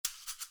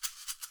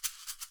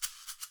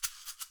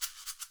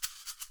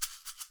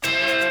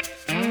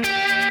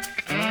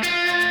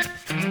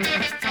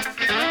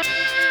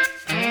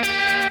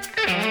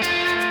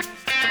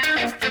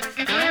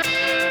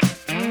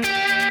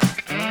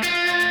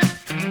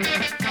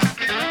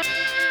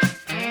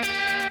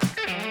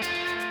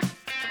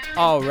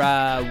All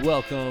right,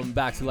 welcome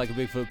back to Like a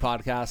Bigfoot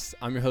podcast.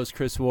 I'm your host,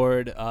 Chris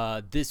Ward.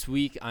 This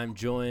week, I'm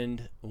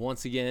joined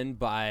once again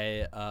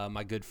by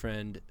my good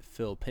friend,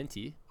 Phil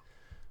Pinty,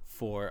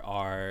 for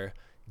our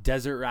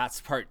Desert Rats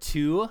Part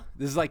 2.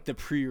 This is like the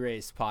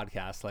pre-race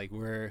podcast. Like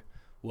we're,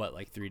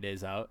 3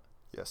 days out?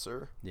 Yes,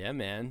 sir. Yeah,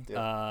 man.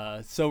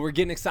 Yep. So we're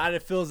getting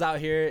excited. Phil's out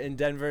here in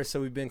Denver,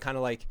 so we've been kind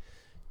of like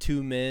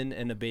two men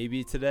and a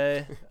baby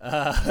today,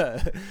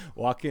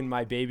 walking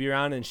my baby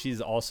around, and she's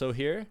also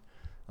here.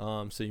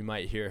 So you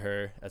might hear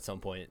her at some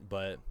point,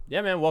 but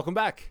yeah, man, welcome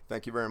back.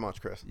 Thank you very much,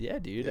 Chris. Yeah,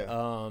 dude.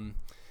 Yeah.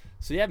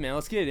 So yeah, man,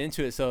 let's get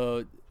into it.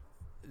 So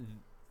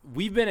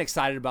we've been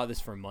excited about this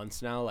for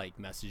months now, like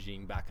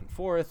messaging back and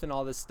forth and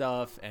all this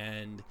stuff.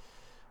 And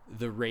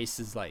the race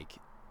is like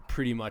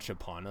pretty much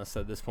upon us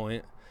at this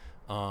point.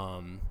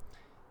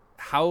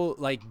 How,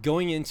 like,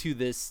 going into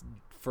this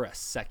for a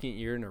second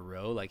year in a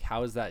row, like,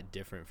 how is that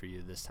different for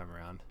you this time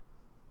around?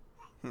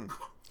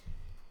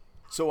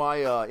 So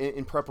I,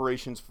 in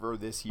preparations for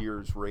this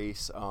year's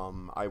race,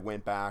 I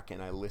went back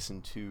and I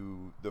listened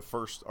to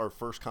our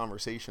first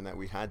conversation that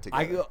we had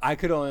together. I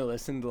could only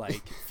listen to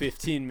like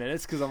 15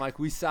 minutes because I'm like,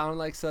 we sound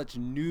like such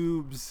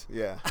noobs.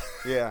 Yeah.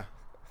 Yeah,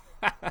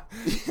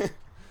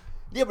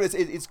 but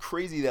it's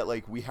crazy that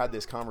like we had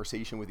this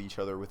conversation with each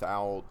other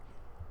without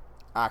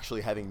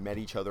actually having met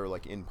each other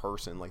like in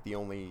person. Like the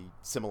only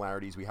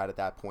similarities we had at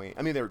that point,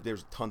 I mean,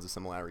 there's tons of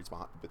similarities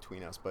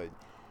between us, but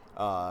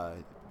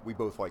we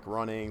both like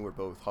running. We're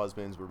both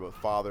husbands. We're both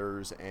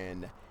fathers,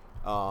 and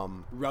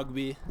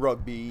Rugby,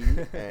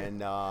 and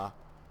no,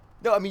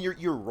 I mean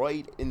you're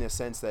right in the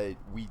sense that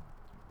we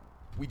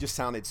just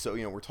sounded so,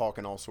 we're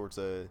talking all sorts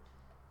of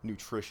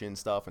nutrition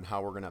stuff and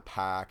how we're gonna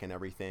pack and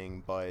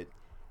everything. But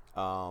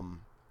I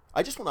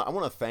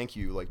want to thank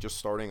you. Like just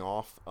starting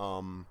off,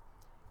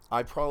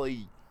 I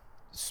probably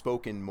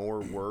spoken more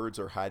words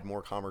or had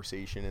more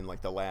conversation in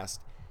like the last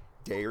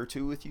day or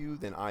two with you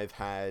than I've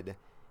had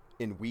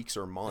in weeks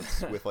or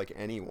months with like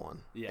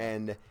anyone. Yeah.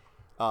 And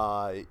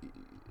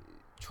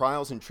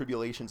trials and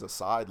tribulations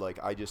aside, like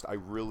I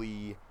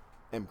really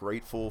am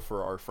grateful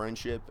for our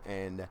friendship,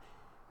 and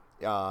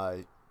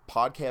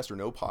podcast or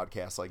no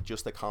podcast, like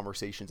just the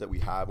conversations that we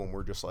have when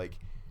we're just like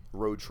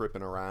road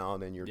tripping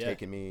around and you're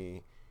taking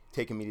me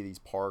to these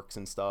parks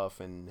and stuff,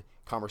 and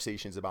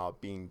conversations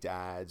about being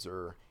dads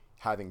or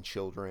having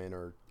children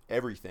or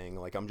everything.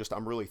 Like I'm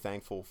really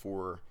thankful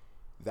for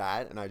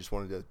that, and I just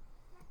wanted to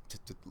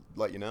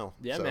let you know.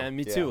 Yeah, so, man,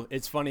 me too.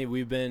 It's funny,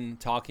 we've been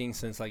talking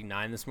since like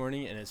 9 this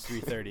morning and it's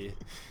 3:30.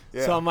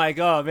 Yeah. So I'm like,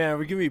 oh man,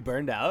 we're gonna be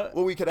burned out.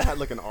 Well, we could have had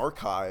like an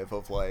archive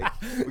of like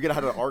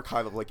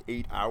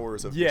 8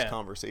 hours of this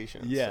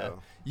conversation. Yeah. So.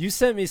 You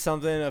sent me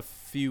something a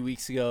few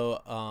weeks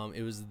ago.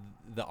 It was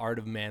the Art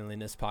of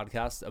Manliness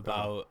podcast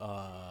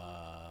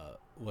about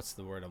what's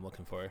the word I'm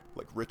looking for?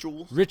 Like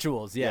rituals?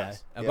 Rituals, yeah.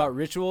 Yes. About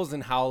rituals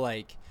and how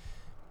like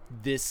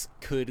this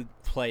could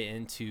play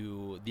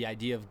into the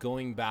idea of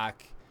going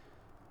back.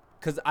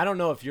 Because I don't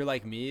know if you're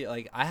like me,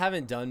 like I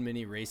haven't done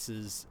many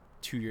races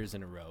 2 years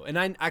in a row. And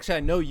I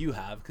know you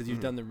have, because you've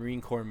done the Marine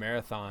Corps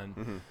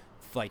Marathon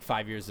like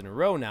 5 years in a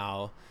row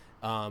now.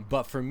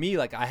 But for me,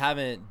 like I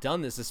haven't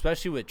done this,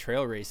 especially with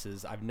trail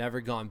races. I've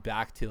never gone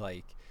back to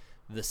like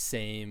the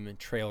same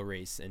trail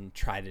race and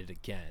tried it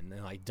again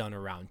and like done a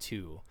round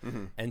 2.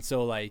 And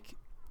so like,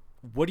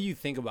 what do you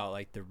think about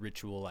like the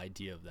ritual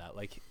idea of that?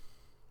 Like,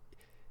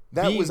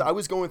 I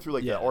was going through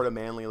like the Art of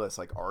Manliness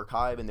like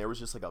archive, and there was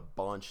just like a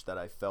bunch that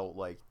I felt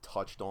like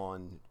touched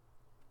on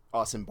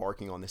us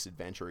embarking on this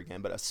adventure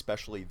again, but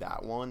especially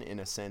that one, in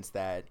a sense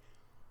that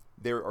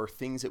there are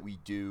things that we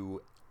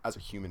do as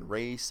a human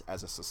race,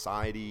 as a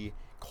society,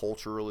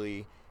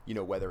 culturally,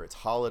 whether it's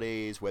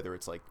holidays, whether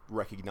it's like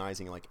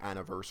recognizing like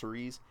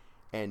anniversaries,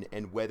 and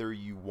whether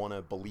you want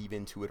to believe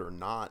into it or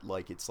not,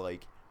 like it's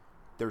like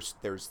there's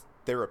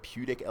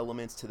therapeutic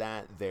elements to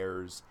that.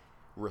 There's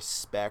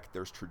respect,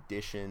 there's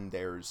tradition,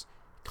 there's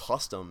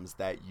customs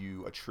that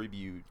you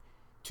attribute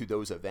to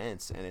those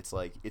events, and it's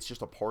like it's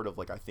just a part of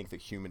like I think the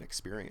human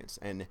experience.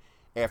 And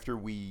after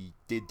we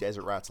did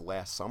Desert Rats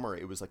last summer,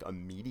 it was like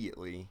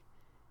immediately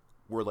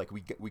we're like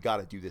we got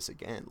to do this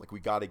again. Like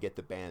we got to get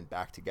the band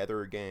back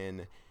together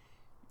again.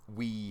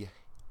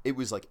 It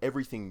was like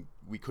everything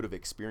we could have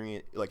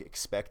experienced, like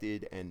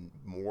expected and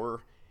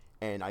more.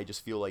 And I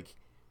just feel like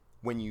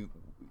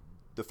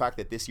the fact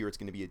that this year it's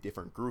going to be a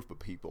different group of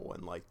people,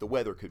 and like the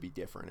weather could be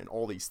different and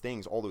all these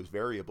things, all those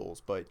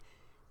variables, but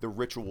the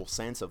ritual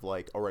sense of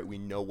like, all right, we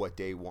know what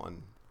day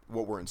 1,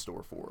 what we're in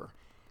store for.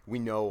 We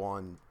know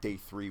on day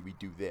 3 we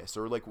do this,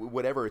 or like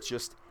whatever. It's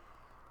just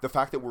the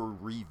fact that we're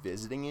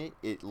revisiting it.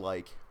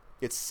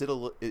 It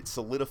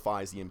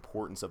solidifies the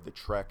importance of the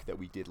trek that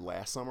we did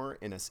last summer,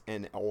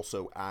 and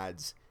also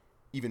adds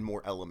even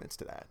more elements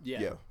to that.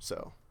 Yeah.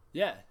 So.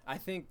 Yeah, I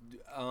think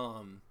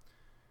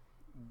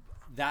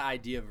that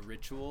idea of a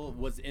ritual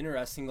was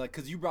interesting, like,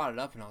 because you brought it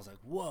up and I was like,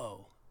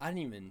 whoa, I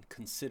didn't even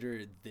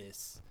consider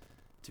this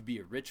to be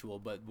a ritual.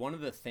 But one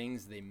of the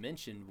things they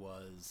mentioned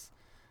was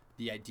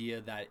the idea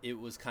that it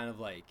was kind of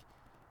like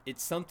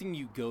it's something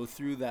you go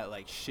through that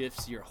like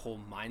shifts your whole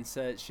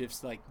mindset,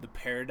 shifts like the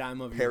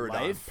paradigm of your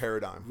life.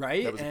 Paradigm.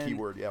 Right? That was a key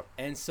word, yeah.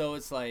 And so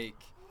it's like,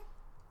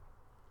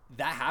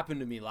 that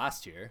happened to me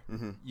last year.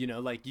 Mm-hmm. You know,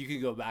 like you could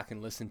go back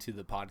and listen to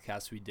the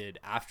podcast we did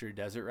after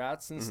Desert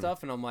Rats and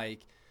stuff. And I'm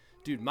like,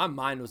 dude, my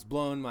mind was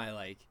blown. My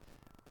like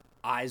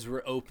eyes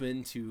were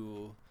open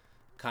to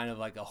kind of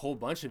like a whole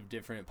bunch of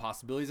different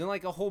possibilities and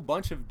like a whole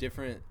bunch of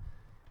different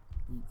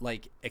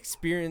like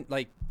experience.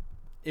 Like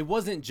it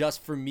wasn't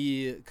just for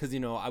me, because, you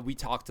know, we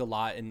talked a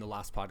lot in the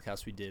last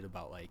podcast we did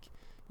about like,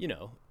 you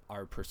know,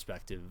 our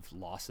perspective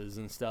losses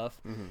and stuff.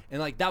 And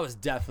like that was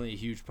definitely a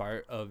huge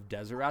part of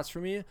Desert Rats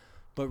for me.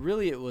 But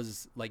really it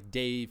was like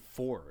day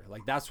 4.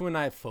 Like that's when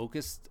I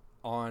focused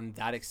on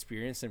that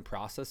experience and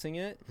processing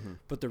it.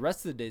 But the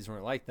rest of the days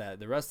weren't like that.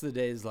 The rest of the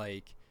days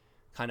like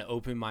kind of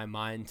opened my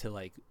mind to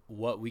like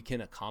what we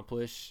can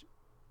accomplish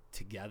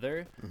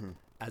together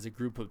as a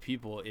group of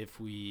people if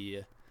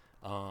we're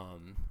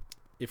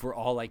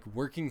all like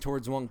working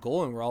towards one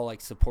goal and we're all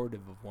like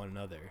supportive of one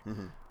another,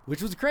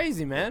 which was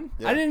crazy, man.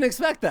 I didn't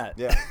expect that.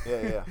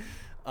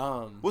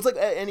 Well, it's like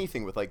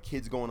anything with like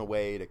kids going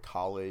away to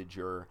college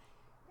or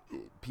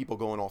people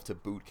going off to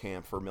boot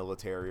camp for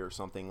military or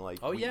something.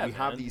 Like we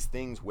have these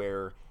things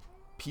where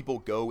people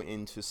go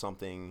into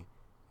something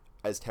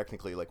as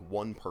technically like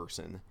one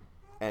person,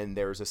 and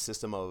there's a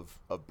system of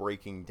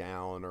breaking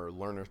down or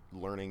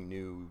learning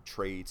new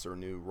traits or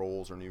new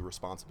roles or new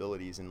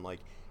responsibilities. And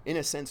like in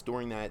a sense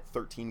during that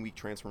 13-week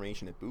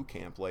transformation at boot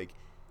camp, like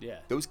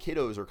those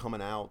kiddos are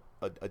coming out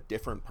a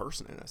different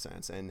person in a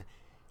sense. And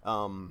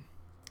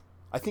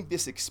I think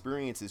this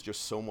experience is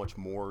just so much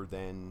more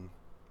than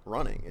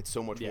running. It's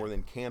so much more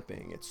than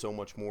camping. It's so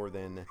much more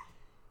than,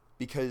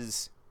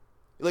 because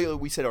like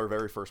we said our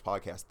very first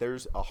podcast,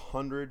 there's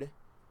 100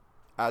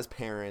 as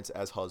parents,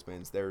 as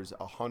husbands, there's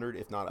 100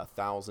 if not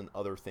 1,000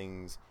 other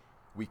things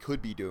we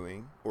could be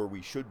doing or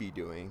we should be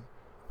doing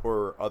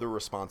or other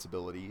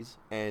responsibilities.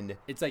 And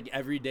it's like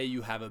every day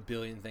you have a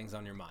billion things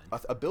on your mind.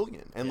 A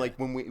billion. And like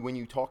when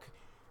you talk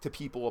to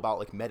people about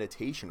like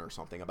meditation or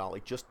something, about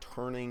like just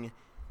turning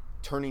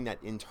that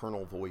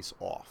internal voice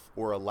off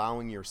or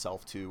allowing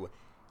yourself to,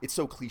 it's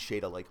so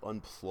cliche to like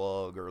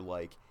unplug or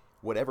like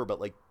whatever, but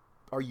like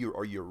are you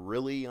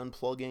really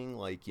unplugging?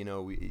 Like, you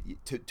know,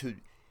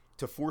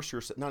 to force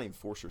yourself, not even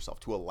force yourself,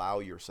 to allow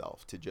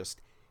yourself to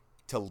just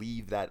to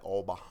leave that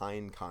all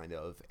behind kind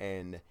of.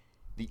 And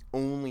the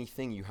only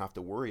thing you have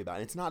to worry about,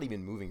 and it's not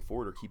even moving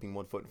forward or keeping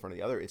one foot in front of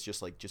the other, it's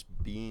just like just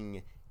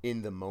being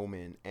in the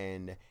moment.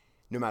 And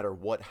no matter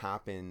what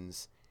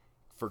happens,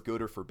 for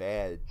good or for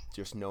bad,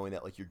 just knowing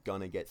that like you're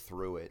gonna get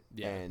through it.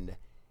 And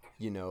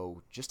you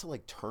know, just to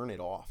like turn it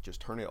off,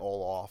 just turn it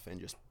all off and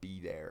just be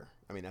there.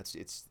 I mean,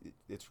 it's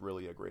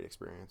really a great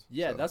experience.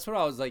 So. That's what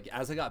I was like,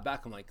 as I got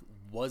back, I'm like,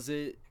 was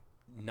it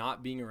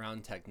not being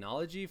around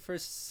technology for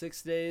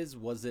 6 days?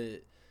 Was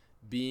it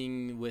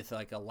being with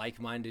like a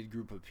like-minded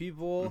group of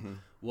people?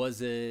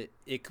 Was it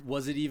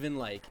even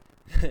like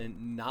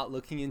not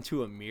looking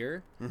into a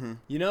mirror,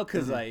 you know,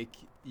 because like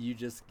you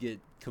just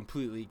get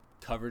completely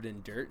covered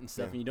in dirt and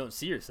stuff and you don't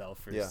see yourself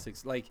for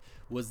 6, like,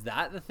 was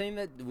that the thing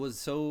that was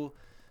so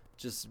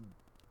just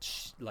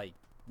like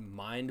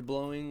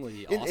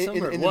mind-blowingly awesome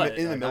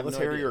in the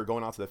military or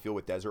going out to the field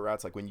with Desert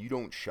Rats? Like when you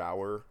don't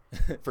shower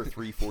for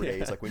 3-4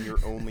 days, like when your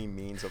only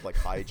means of like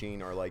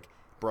hygiene are like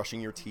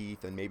brushing your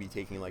teeth and maybe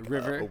taking like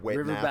a wet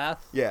river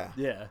nap.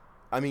 bath.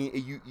 I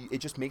mean, it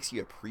just makes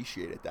you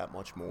appreciate it that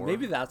much more.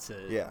 Maybe that's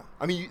it. Yeah.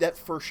 I mean, that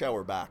first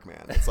shower back,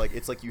 man. It's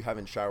like you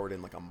haven't showered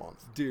in like a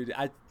month. Dude,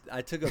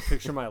 I took a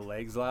picture of my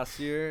legs last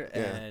year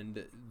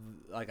and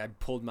like I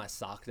pulled my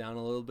sock down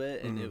a little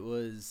bit and it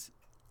was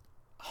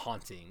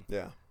haunting.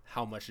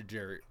 How much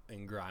dirt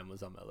and grime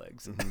was on my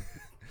legs.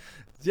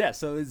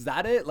 So is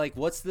that it? Like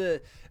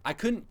I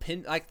couldn't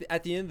pin, like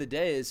at the end of the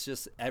day, it's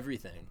just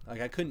everything. Like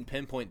I couldn't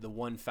pinpoint the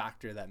one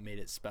factor that made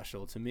it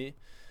special to me.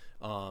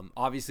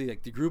 Obviously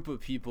like the group of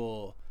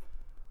people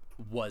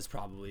was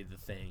probably the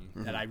thing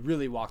that I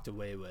really walked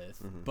away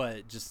with,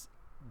 but just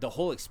the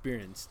whole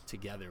experience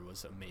together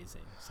was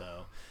amazing.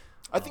 So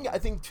I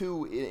think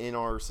too, in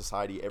our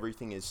society,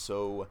 everything is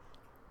so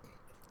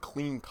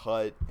clean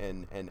cut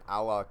and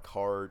a la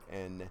carte,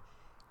 and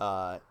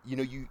you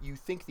know, you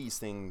think these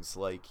things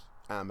like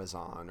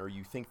Amazon, or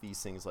you think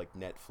these things like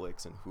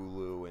Netflix and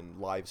Hulu and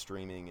live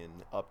streaming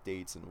and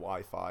updates and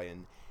Wi-Fi,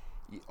 and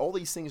all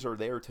these things are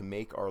there to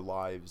make our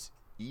lives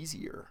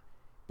easier.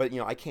 But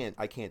you know, I can't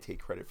take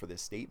credit for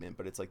this statement,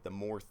 but it's like the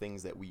more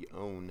things that we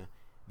own,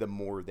 the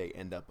more they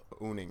end up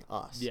owning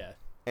us.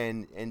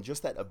 And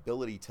just that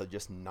ability to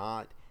just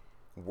not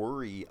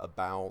worry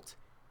about,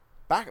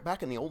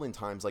 back in the olden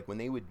times, like when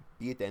they would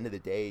be at the end of the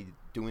day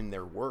doing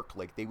their work,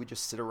 like they would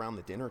just sit around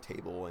the dinner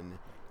table and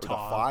the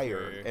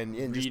fire and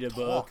read just a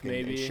talk book,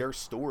 and share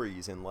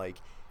stories and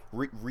like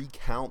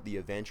recount the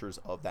adventures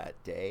of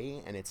that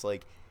day. And it's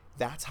like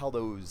that's how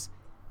those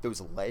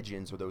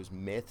legends or those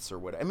myths or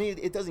what, I mean,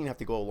 it doesn't even have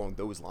to go along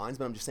those lines,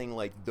 but I'm just saying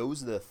like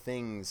those are the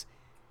things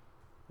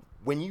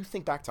when you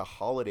think back to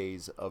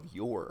holidays of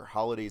your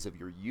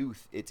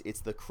youth,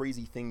 it's the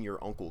crazy thing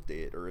your uncle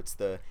did, or it's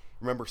the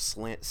remember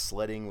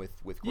sledding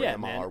with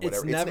grandma or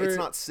whatever. It's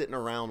not sitting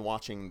around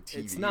watching TV.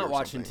 It's not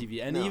watching something.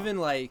 TV. And even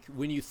like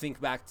when you think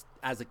back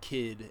as a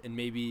kid and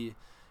maybe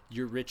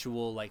your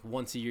ritual, like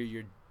once a year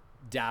your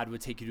dad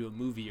would take you to a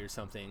movie or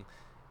something.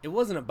 It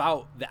wasn't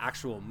about the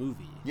actual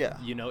movie. Yeah.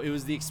 You know, it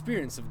was the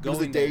experience of going it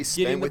was the day there,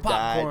 spent getting the with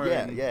popcorn.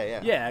 Dad.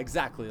 Yeah. Yeah,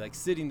 exactly. Like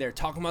sitting there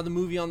talking about the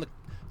movie on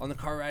the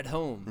car ride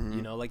home. Mm-hmm.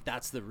 You know, like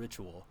that's the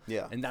ritual.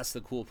 Yeah. And that's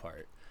the cool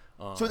part.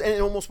 So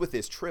and almost with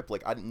this trip,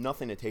 like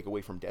nothing to take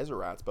away from Desert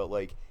Rats, but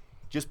like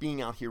just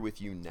being out here with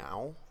you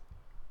now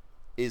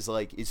is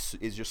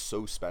just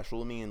so special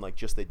to me, and like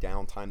just the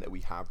downtime that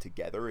we have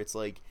together. It's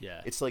like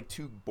it's like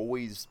two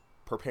boys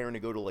preparing to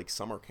go to like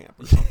summer camp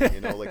or something,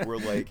 you know, like we're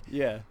like,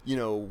 you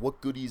know, what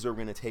goodies are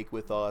we going to take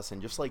with us,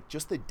 and just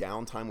the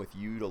downtime with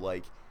you to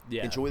like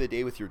enjoy the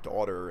day with your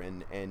daughter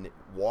and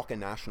walk a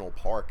national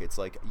park. It's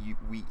like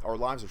our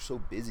lives are so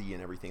busy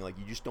and everything, like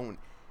you just don't,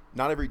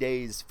 not every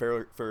day is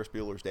Ferris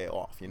Bueller's Day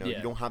off, you know. You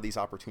don't have these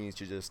opportunities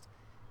to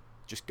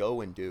just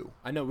go and do.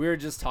 I know we were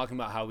just talking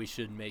about how we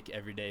should make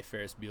every day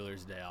Ferris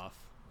Bueller's Day off.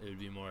 It would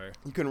be more.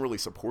 You couldn't really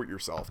support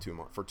yourself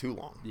for too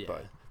long. Yeah.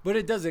 But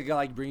it does, it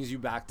like brings you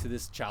back to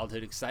this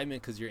childhood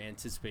excitement because you're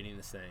anticipating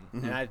this thing.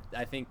 Mm-hmm. And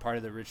I think part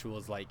of the ritual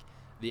is like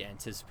the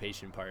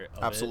anticipation part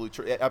of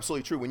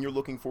Absolutely true. When you're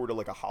looking forward to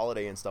like a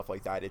holiday and stuff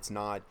like that, it's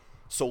not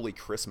solely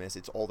Christmas.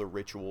 It's all the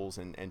rituals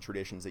and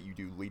traditions that you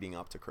do leading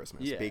up to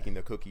Christmas. Yeah. Baking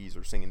the cookies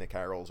or singing the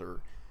carols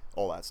or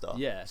all that stuff.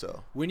 Yeah.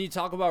 So when you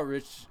talk about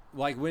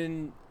like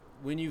when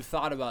you've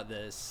thought about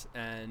this,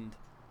 and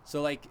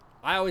so like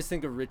I always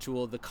think of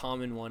ritual, the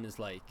common one is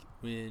like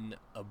when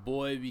a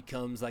boy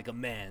becomes like a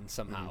man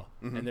somehow,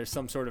 mm-hmm. and there's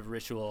some sort of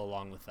ritual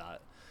along with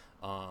that.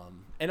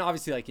 And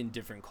obviously like in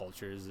different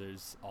cultures,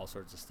 there's all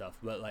sorts of stuff,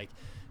 but like,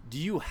 do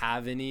you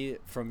have any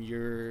from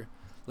your,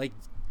 like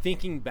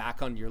thinking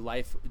back on your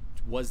life,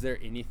 was there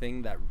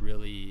anything that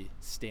really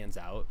stands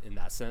out in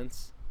that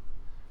sense?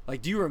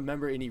 Like, do you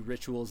remember any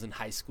rituals in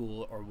high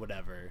school or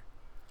whatever?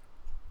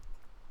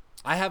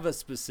 I have a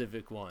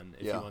specific one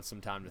if you want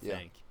some time to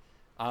think.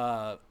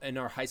 In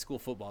our high school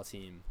football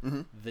team,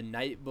 mm-hmm. the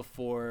night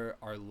before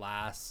our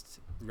last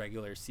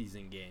regular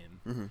season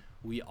game, mm-hmm.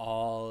 we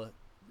all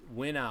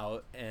went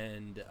out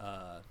and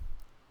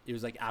it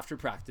was like after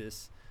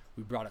practice,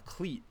 we brought a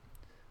cleat,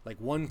 like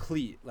one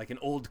cleat, like an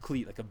old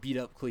cleat, like a beat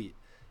up cleat.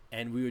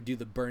 And we would do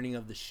the burning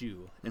of the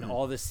shoe, and mm-hmm.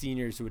 all the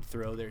seniors would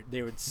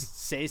they would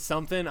say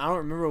something. I don't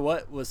remember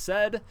what was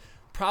said.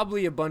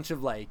 Probably a bunch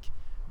of like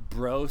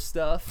bro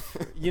stuff,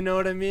 you know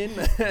what I mean?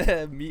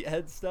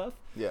 Meathead stuff.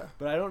 Yeah.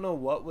 But I don't know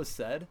what was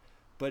said,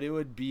 but it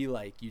would be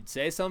like you'd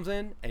say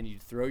something and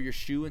you'd throw your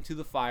shoe into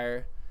the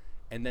fire,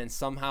 and then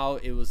somehow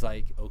it was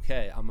like,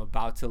 okay, I'm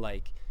about to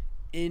like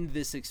end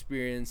this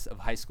experience of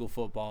high school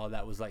football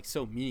that was like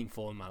so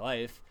meaningful in my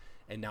life.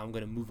 And now I'm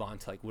going to move on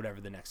to like whatever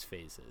the next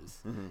phase is.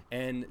 Mm-hmm.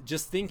 And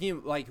just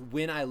thinking like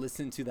when I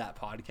listened to that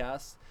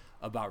podcast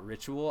about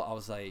ritual, I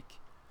was like,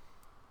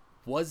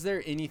 was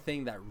there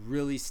anything that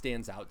really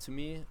stands out to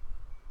me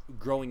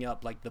growing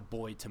up, like the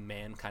boy to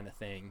man kind of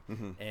thing?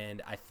 Mm-hmm.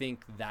 And I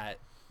think that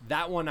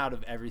one out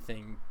of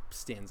everything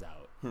stands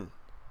out.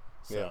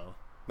 So yeah.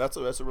 That's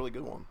a really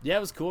good one. Yeah,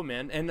 it was cool,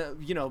 man. And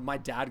you know, my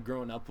dad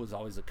growing up was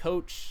always a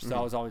coach, so mm-hmm.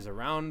 I was always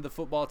around the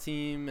football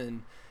team,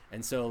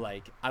 and so,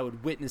 like, I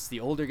would witness the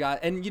older guy,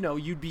 and, you know,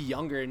 you'd be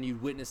younger and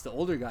you'd witness the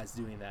older guys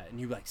doing that. And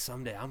you'd be like,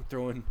 someday I'm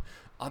throwing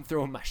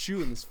my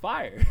shoe in this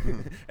fire.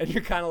 And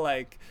you're kind of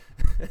like,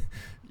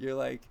 you're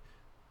like,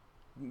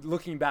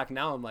 looking back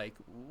now, I'm like,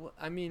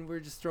 I mean, we're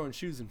just throwing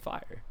shoes in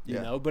fire, you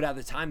know? But at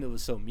the time, it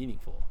was so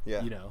meaningful,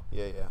 you know?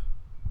 Yeah.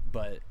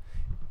 But,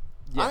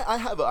 yeah. I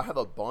have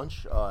a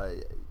bunch,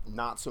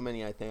 not so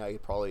many I think I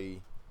could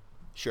probably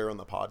share on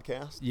the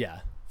podcast.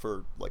 Yeah.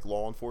 For like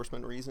law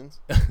enforcement reasons.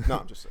 No,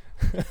 I'm just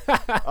saying.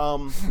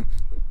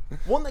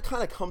 One that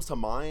kind of comes to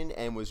mind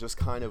and was just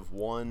kind of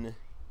one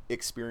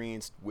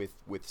experienced with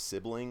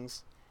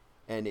siblings,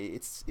 and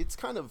it's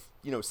kind of,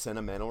 you know,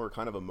 sentimental or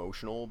kind of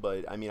emotional,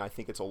 but I mean, I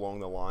think it's along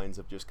the lines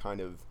of just kind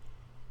of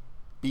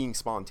being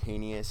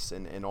spontaneous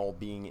and all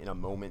being in a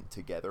moment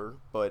together.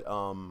 But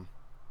a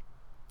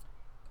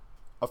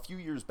few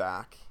years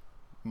back,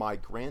 my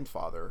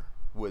grandfather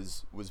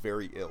was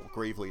very ill,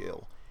 gravely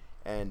ill.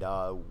 And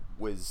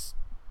was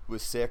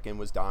sick and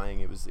was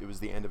dying. It was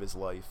the end of his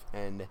life.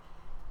 And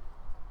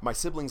my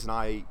siblings and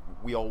I,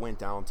 we all went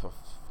down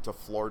to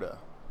Florida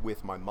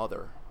with my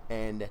mother.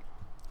 And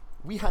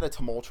we had a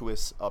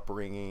tumultuous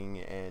upbringing,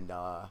 and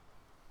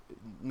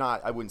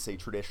not, I wouldn't say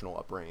traditional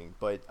upbringing,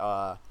 but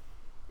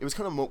it was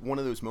kind of one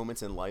of those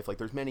moments in life. Like,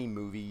 there's many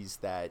movies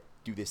that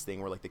do this thing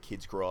where like the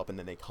kids grow up and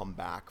then they come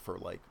back for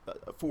like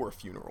for a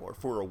funeral or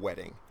for a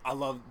wedding. I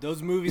love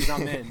those movies.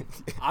 I'm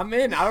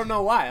in. I don't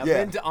know why. I'm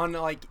into on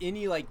like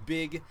any like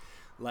big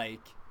like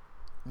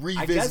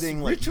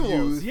revisiting like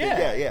rituals. youth.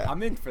 Yeah.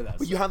 I'm in for that.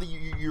 But you have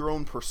your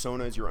own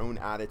personas, your own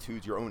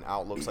attitudes, your own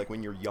outlooks, like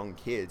when you're young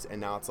kids, and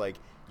now it's like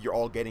you're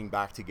all getting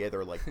back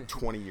together like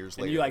 20 years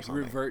later. And you like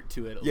revert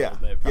to it a little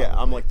bit. Probably. Yeah,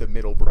 I'm like the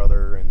middle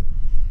brother, and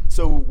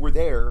so we're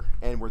there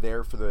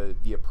for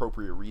the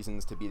appropriate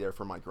reasons to be there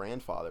for my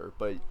grandfather.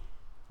 But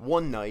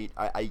one night,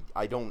 I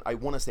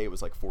want to say it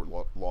was like Fort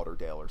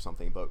Lauderdale or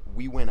something, but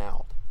we went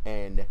out,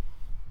 and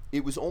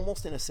it was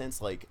almost in a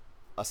sense like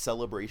a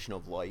celebration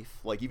of life.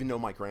 Like, even though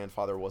my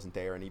grandfather wasn't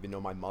there, and even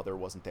though my mother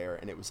wasn't there,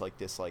 and it was like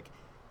this like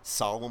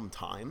solemn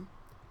time,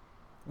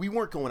 we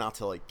weren't going out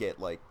to like get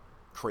like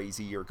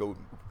crazy or go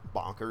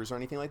bonkers or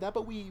anything like that,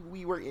 but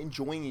we were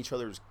enjoying each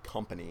other's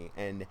company,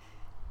 and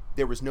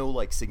there was no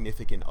like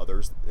significant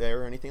others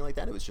there or anything like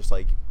that. It was just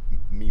like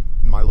me,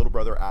 my little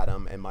brother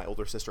Adam, and my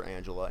older sister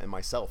Angela, and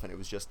myself, and it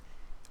was just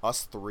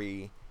us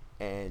three.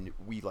 And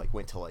we like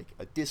went to like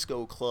a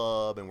disco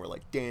club, and we're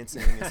like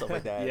dancing and stuff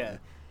like that. Yeah.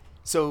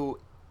 So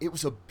it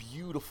was a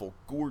beautiful,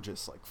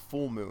 gorgeous like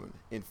full moon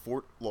in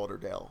Fort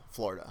Lauderdale,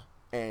 Florida,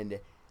 and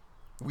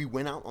we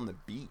went out on the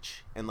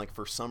beach, and like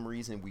for some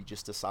reason we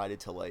just decided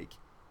to like,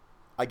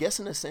 I guess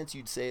in a sense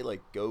you'd say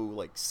like go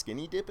like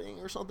skinny dipping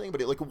or something,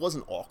 but it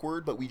wasn't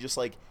awkward, but we just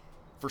like,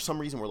 for some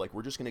reason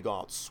we're just gonna go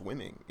out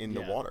swimming in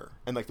the water,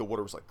 and like the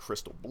water was like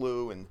crystal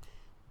blue and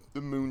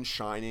the moon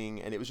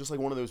shining, and it was just like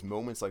one of those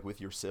moments like with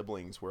your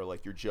siblings where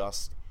like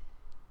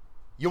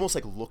you almost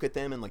like look at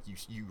them and like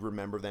you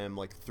remember them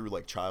like through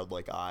like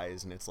childlike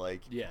eyes, and it's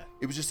like,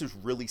 it was just this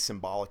really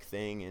symbolic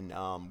thing.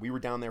 And we were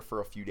down there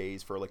for a few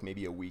days, for like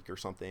maybe a week or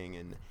something,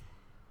 and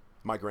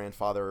my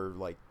grandfather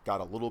like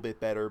got a little bit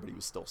better, but he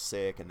was still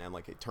sick, and then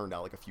like it turned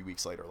out like a few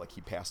weeks later like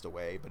he passed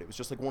away. But it was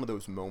just like one of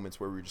those moments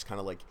where we were just kind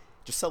of like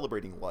just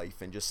celebrating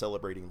life and just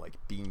celebrating like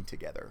being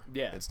together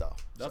and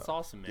stuff. That's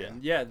awesome, man.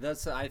 Yeah,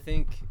 that's, I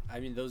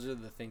mean those are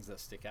the things that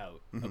stick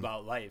out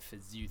about life,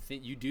 is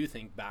you do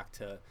think back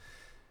to.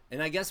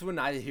 And I guess when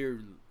I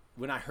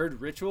heard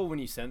ritual, when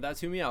you sent that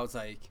to me, I was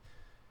like,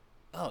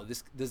 oh,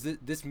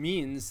 this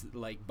means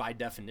like by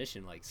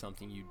definition like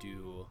something you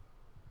do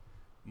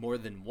more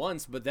than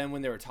once. But then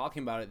when they were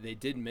talking about it, they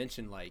did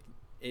mention like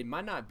it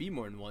might not be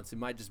more than once. It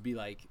might just be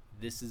like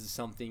this is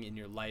something in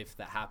your life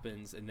that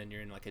happens, and then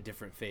you're in like a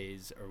different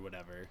phase or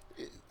whatever.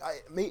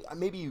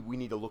 Maybe we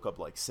need to look up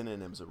like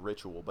synonyms of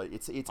ritual, but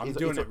it's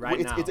doing it right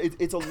now.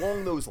 It's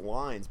along those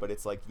lines, but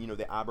it's like, you know,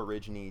 the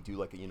Aborigine do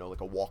like, you know,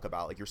 like a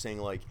walkabout, like you're saying,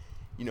 like,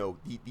 you know,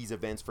 these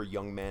events for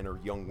young men or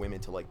young women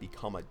to like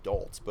become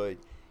adults. But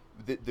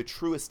the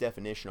truest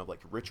definition of like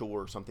ritual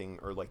or something,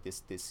 or like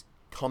this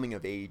coming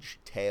of age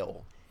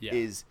tale,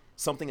 is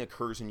something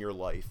occurs in your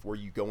life where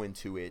you go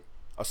into it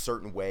a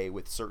certain way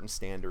with certain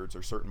standards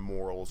or certain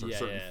morals or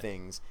certain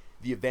things.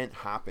 The event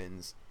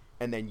happens,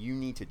 and then you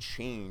need to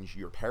change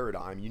your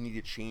paradigm. You need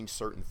to change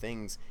certain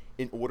things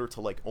in order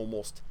to like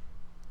almost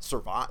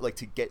survive, like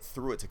to get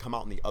through it, to come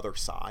out on the other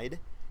side.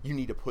 You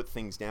need to put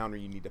things down, or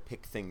you need to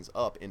pick things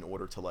up in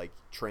order to like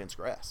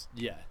transgress.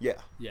 Yeah.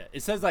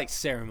 It says like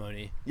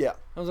ceremony. I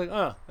was like,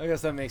 oh, I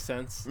guess that makes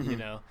sense. You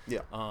know.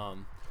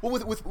 Well,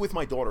 with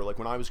my daughter, like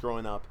when I was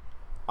growing up,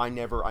 I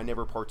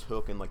never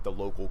partook in like the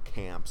local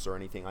camps or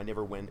anything. I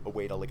never went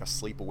away to like a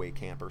sleepaway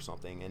camp or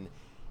something.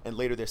 And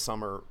later this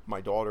summer,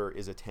 my daughter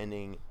is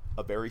attending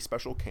a very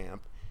special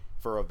camp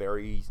for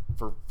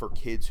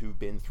kids who've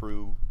been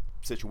through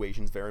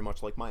situations very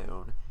much like my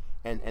own.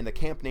 And the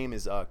camp name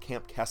is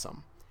Camp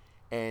Kesem.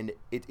 And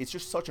it's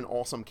just such an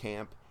awesome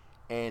camp,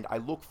 and I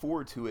look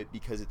forward to it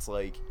because it's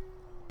like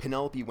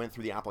Penelope went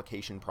through the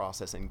application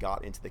process and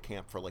got into the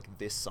camp for like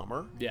this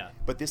summer.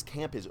 But this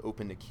camp is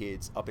open to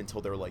kids up until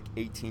they're like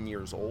 18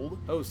 years old.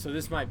 Oh, so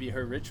this might be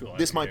her ritual.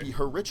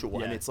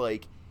 And it's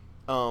like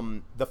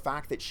the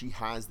fact that she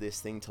has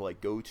this thing to like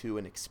go to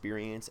and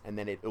experience, and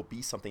then it'll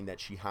be something that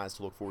she has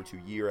to look forward to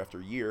year after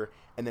year.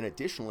 And then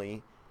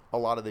additionally, a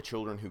lot of the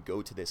children who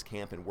go to this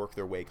camp and work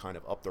their way kind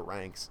of up the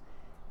ranks,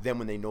 then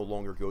when they no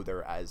longer go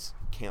there as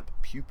camp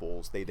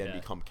pupils, they then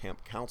become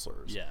camp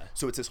counselors.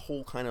 So it's this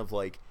whole kind of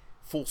like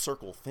full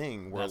circle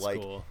thing where that's like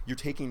cool. You're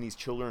taking these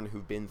children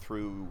who've been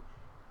through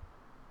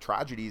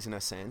tragedies in a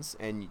sense,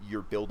 and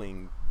you're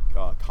building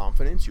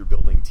confidence, you're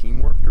building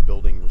teamwork, you're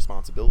building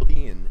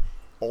responsibility, and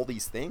all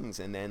these things.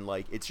 And then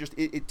like it's just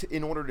it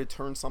in order to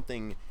turn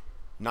something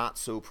not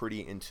so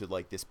pretty into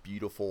like this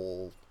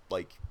beautiful,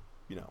 like,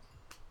 you know,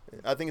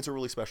 I think it's a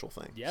really special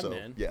thing.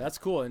 Man. That's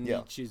cool. And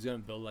she's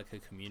going to build like a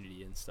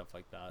community and stuff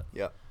like that.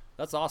 Yeah.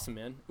 That's awesome,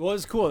 man. Well,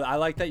 it's cool. I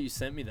like that you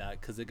sent me that,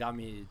 because it got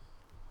me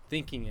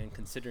thinking and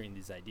considering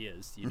these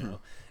ideas, you know.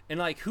 And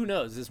like, who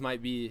knows? This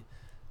might be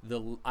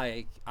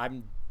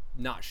I'm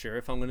not sure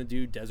if I'm going to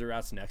do Desert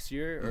Rats next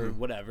year or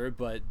whatever,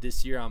 but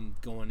this year I'm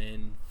going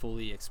in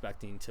fully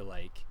expecting to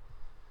like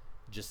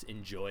just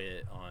enjoy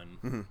it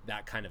on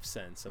that kind of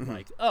sense of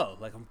like, oh,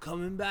 like I'm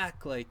coming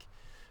back, like,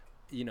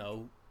 you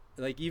know,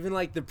 Like even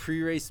like the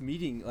pre-race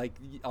meeting, like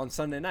on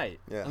Sunday night,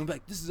 Yeah. I'm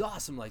like, this is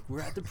awesome. Like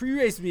we're at the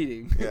pre-race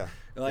meeting. Yeah.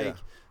 Like Yeah.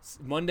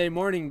 Monday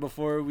morning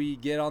before we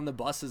get on the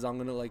buses, I'm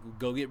gonna like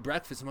go get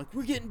breakfast. I'm like,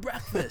 we're getting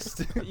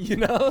breakfast, you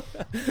know?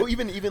 Well,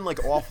 even like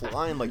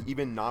offline, like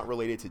even not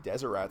related to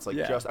Desert Rats, like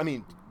Yeah. just, I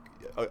mean,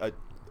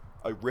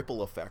 a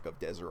ripple effect of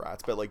Desert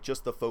Rats, but like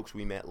just the folks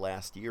we met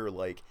last year,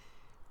 like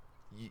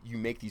you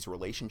make these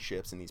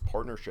relationships and these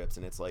partnerships,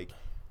 and it's like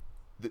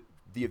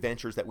the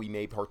adventures that we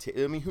may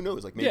I mean, who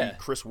knows? Like maybe Yeah.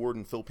 Chris Ward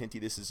and Phil Pinty.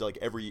 This is like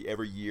every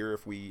year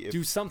if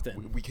Do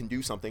something. we can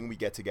do something, we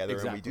get together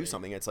and we do Exactly.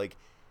 something. It's like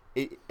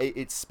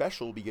it's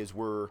special because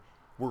we're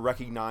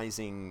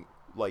recognizing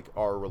like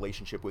our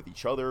relationship with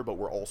each other, but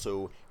we're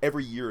also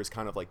every year is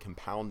kind of like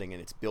compounding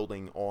and it's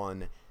building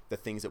on the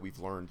things that we've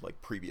learned like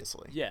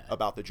previously. Yeah.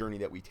 About the journey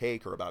that we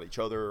take or about each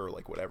other or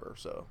like whatever.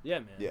 So Yeah,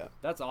 man. Yeah.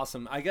 That's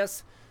awesome. I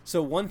guess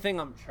so. One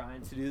thing I'm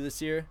trying to do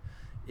this year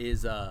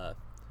is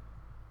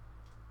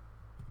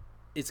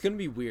it's gonna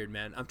be weird,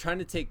 man. I'm trying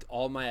to take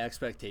all my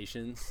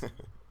expectations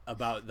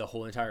about the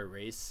whole entire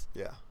race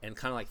yeah. and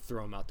kind of like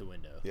throw them out the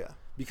window. Yeah.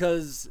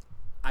 Because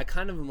I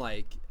kind of am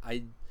like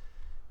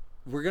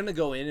we're gonna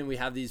go in and we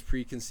have these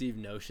preconceived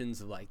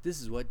notions of like,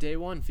 this is what day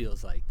 1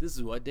 feels like, this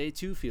is what day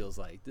 2 feels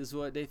like, this is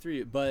what day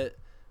 3, but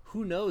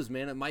who knows,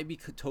 man? It might be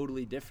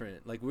totally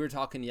different. Like we were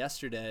talking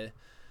yesterday,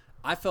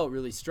 I felt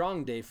really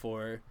strong day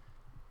 4.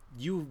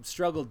 You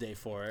struggled day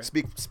 4.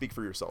 Speak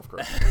for yourself,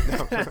 Chris.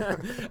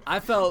 I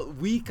felt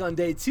weak on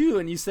day 2,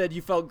 and you said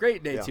you felt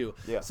great day 2.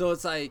 Yeah. So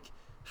it's like,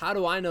 how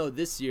do I know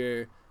this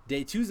year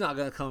day 2's not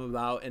going to come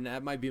about, and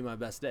that might be my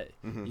best day,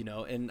 you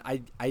know? And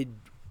I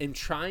am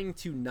trying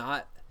to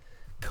not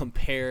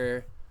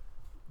compare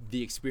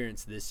the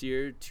experience this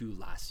year to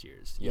last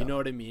year's. You know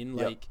what I mean?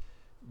 Yep. Like,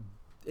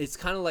 it's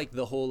kind of like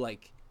the whole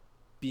like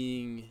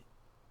being.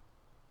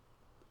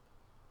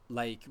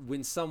 Like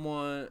when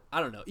someone,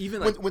 I don't know, even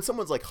like when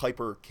someone's like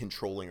hyper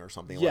controlling or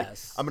something,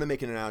 Yes. like I'm gonna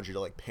make an analogy to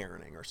like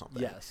parenting or something.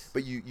 Yes.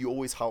 But you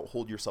always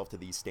hold yourself to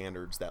these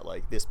standards that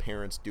like this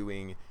parent's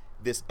doing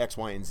this X,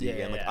 Y, and Z, Yeah,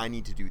 and like yeah. I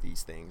need to do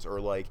these things,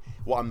 or like,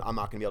 well, I'm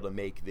not gonna be able to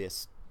make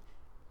this,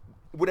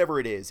 whatever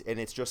it is, and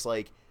it's just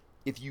like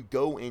if you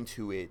go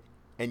into it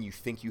and you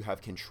think you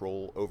have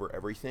control over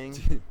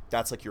everything,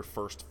 that's like your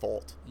first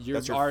fault. you're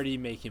already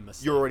making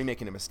mistakes. You're already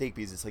making a mistake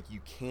because it's like you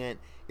can't,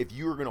 if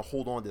you are going to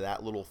hold on to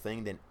that little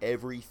thing, then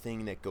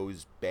everything that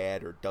goes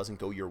bad or doesn't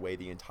go your way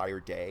the entire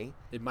day,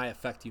 It might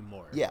affect you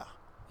more. yeah.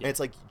 And it's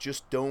like,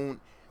 just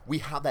don't, we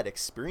have that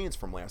experience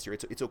from last year.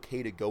 It's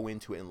okay to go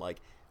into it and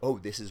like, oh,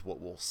 this is what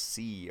we'll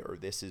see, or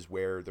this is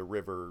where the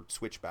river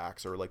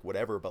switchbacks, or like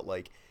whatever, but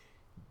like,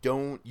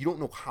 you don't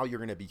know how you're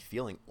going to be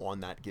feeling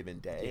on that given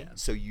day. Yeah.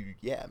 So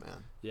yeah,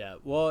 man. Yeah.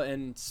 Well,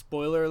 and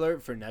spoiler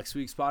alert for next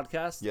week's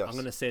podcast, Yes. I'm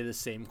going to say the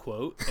same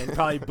quote and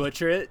probably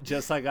butcher it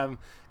just like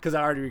because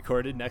I already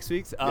recorded next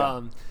week's.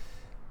 Yeah.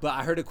 But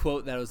I heard a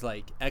quote that was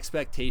like,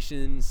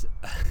 expectations,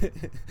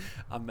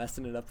 I'm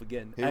messing it up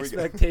again. Here we go.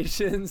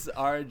 Expectations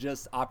are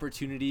just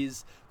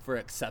opportunities for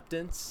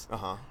acceptance.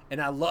 Uh-huh.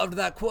 And I loved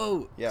that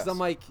quote. Yes. Because I'm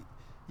like,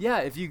 yeah,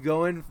 if you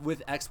go in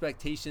with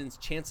expectations,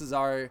 chances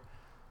are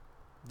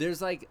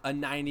there's like a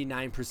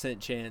 99%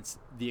 chance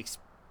the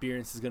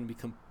experience is going to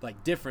be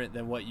like different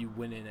than what you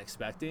went in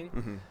expecting.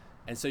 Mm-hmm.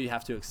 And so you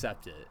have to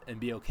accept it and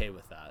be okay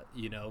with that,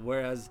 you know?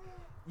 Whereas,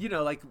 you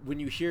know, like when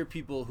you hear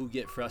people who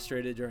get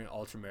frustrated during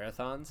ultra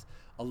marathons,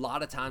 a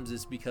lot of times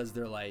it's because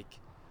they're like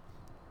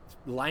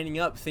lining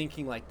up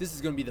thinking like, this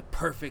is going to be the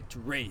perfect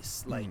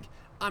race. Like,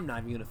 I'm not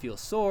even going to feel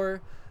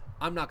sore.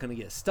 I'm not going to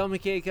get a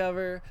stomach ache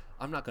ever.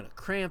 I'm not going to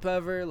cramp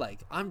ever.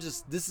 Like,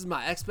 this is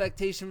my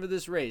expectation for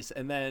this race.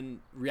 And then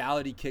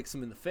reality kicks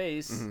them in the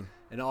face.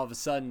 And all of a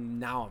sudden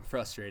now I'm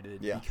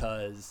frustrated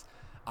because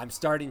I'm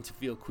starting to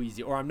feel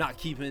queasy, or I'm not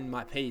keeping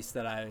my pace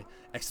that I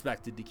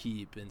expected to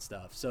keep and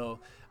stuff. So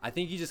I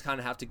think you just kind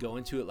of have to go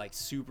into it like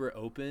super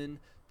open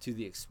to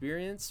the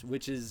experience,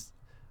 which is,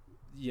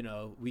 you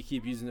know, we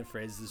keep using the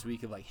phrase this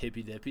week of like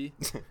hippy dippy.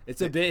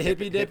 It's a bit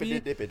hippy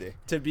dippy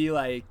to be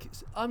like,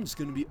 I'm just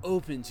gonna be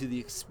open to the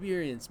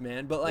experience,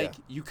 man. But like,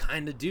 you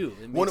kind of do.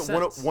 It makes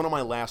sense. One of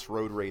my last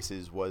road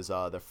races was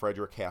the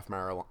Frederick Half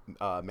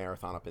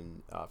Marathon up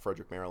in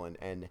Frederick, Maryland,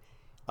 and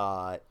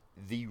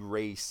the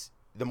race.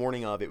 The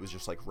morning of, it was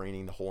just like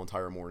raining the whole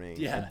entire morning.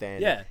 Yeah, And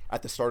then yeah.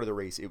 at the start of the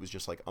race, it was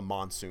just like a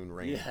monsoon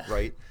rain, Yeah.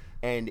 right?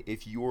 And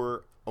if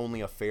you're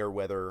only a fair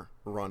weather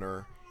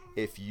runner,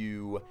 if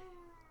you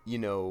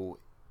know,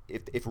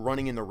 if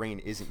running in the rain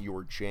isn't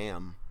your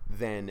jam,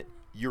 then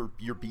you're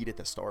beat at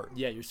the start.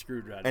 Yeah, you're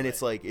screwed right And away.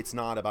 it's like, it's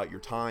not about your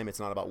time, it's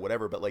not about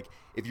whatever, but like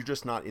if you're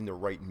just not in the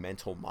right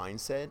mental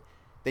mindset,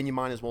 then you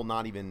might as well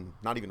not even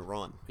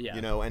run. Yeah.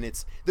 You know, and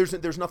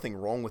there's nothing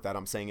wrong with that.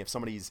 I'm saying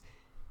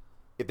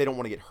if they don't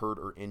want to get hurt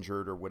or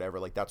injured or whatever,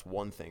 like that's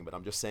one thing. But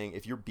I'm just saying,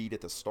 if you're beat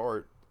at the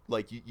start,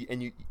 like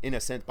you in a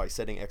sense, by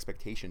setting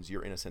expectations,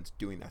 you're in a sense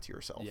doing that to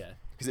yourself. Yeah.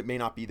 Because it may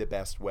not be the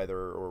best weather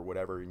or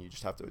whatever, and you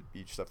just have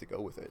to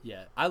go with it.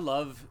 Yeah,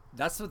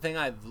 that's the thing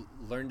I've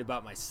learned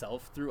about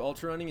myself through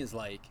ultra running is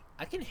like,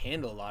 I can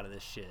handle a lot of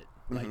this shit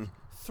like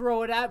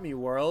throw it at me,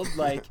 world.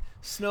 Like,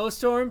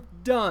 snowstorm,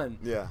 done.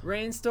 Yeah.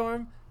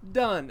 Rainstorm,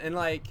 done. And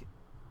like,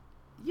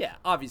 yeah,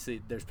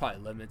 obviously there's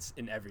probably limits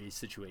in every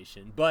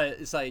situation, but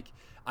it's like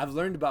I've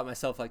learned about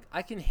myself, like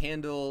I can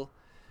handle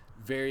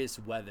various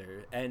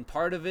weather, and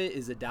part of it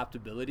is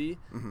adaptability,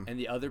 and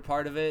the other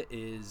part of it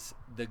is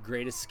the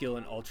greatest skill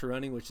in ultra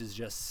running, which is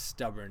just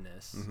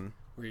stubbornness,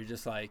 where you're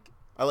just like,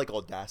 I like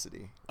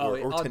audacity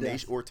or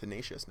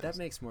tenaciousness. That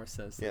makes more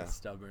sense than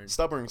stubborn.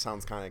 Stubborn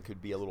sounds kind of could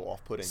be a little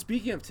off-putting.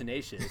 Speaking of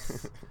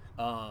tenacious,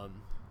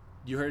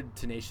 you heard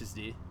Tenacious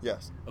D?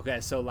 Yes. Okay,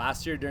 so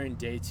last year during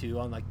day 2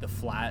 on like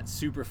the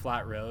super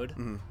flat road,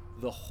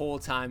 the whole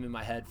time in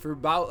my head for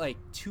about like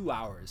 2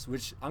 hours,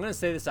 which I'm going to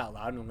say this out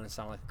loud and I'm going to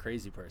sound like a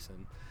crazy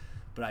person,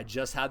 but I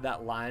just had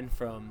that line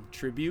from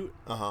Tribute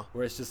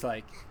where it's just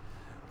like,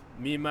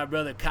 me and my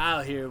brother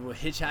Kyle here were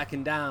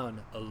hitchhiking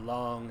down a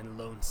long and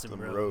lonesome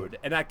road.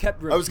 And I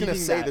kept repeating I was going to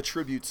say that. The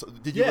Tribute.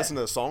 Did you listen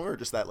to the song or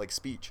just that like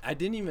speech? I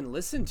didn't even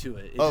listen to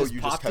it. It just you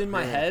popped just in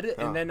my head, hearing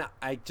it. and then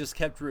I just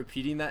kept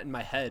repeating that in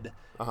my head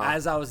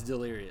as I was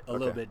delirious, a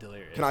little bit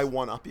delirious. Can I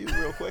one-up you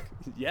real quick?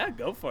 Yeah,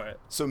 go for it.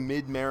 So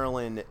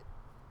Mid-Maryland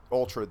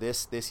Ultra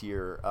this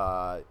year,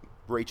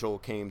 Rachel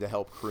came to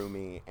help crew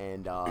me,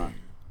 and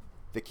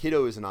the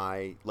kiddos and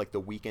I, like the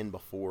weekend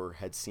before,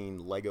 had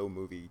seen Lego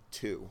Movie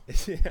 2.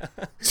 Yeah.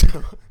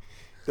 So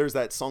there's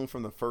that song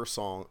from the first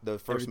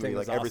movie,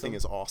 like Everything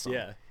is Awesome.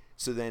 Yeah.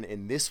 So then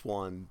in this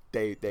one,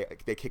 they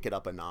kick it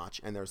up a notch,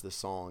 and there's this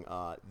song.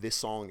 This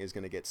song is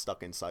gonna get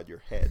stuck inside your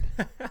head,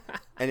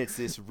 and it's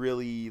this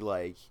really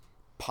like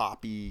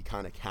poppy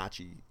kind of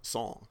catchy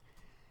song.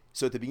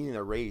 So at the beginning of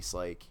the race,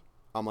 like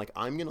I'm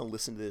gonna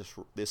listen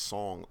to this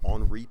song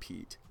on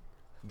repeat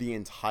the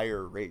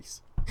entire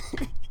race.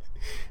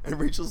 And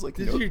Rachel's like,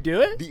 Did you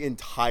do it? The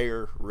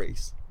entire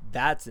race.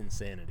 That's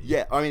insanity.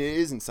 Yeah, I mean, it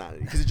is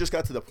insanity because it just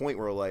got to the point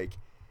where like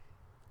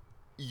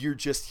you're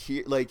just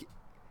here, like,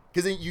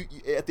 because then you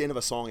at the end of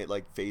a song it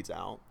like fades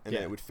out and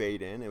then it would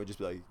fade in. It would just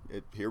be like,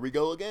 here we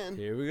go again.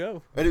 Here we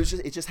go. And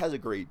it just has a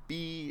great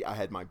beat. I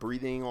had my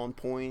breathing on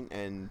point,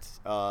 and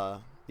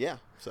yeah.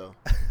 So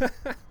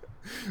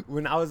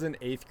when I was in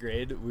 8th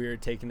grade, we were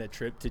taking a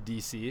trip to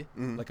DC,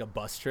 like a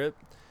bus trip.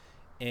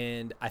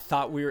 And I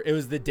thought it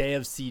was the day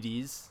of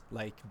CDs,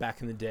 like back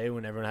in the day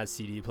when everyone had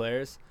CD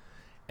players.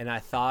 And I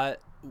thought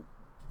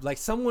like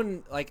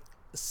someone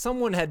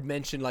had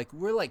mentioned like,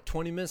 we're like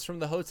 20 minutes from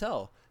the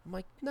hotel. I'm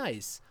like,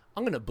 nice.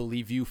 I'm going to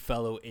believe you,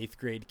 fellow 8th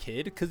grade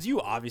kid, because you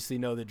obviously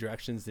know the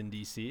directions in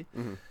DC.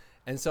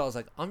 And so I was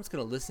like, I'm just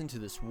going to listen to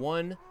this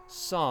one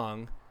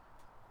song.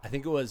 I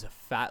think it was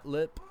Fat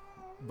Lip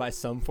by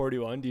Sum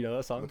 41. Do you know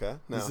that song? Okay.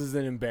 No. This is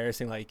an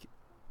embarrassing, like,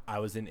 I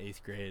was in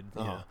 8th grade,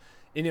 you know.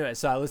 Anyway,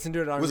 so I listened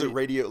to it on... Was it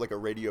radio, like a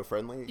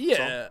radio-friendly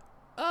Yeah,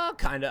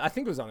 kind of. I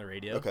think it was on the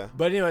radio. Okay.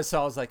 But anyway,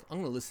 so I was like, I'm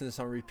going to listen to this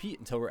on repeat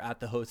until we're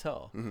at the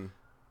hotel.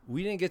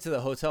 We didn't get to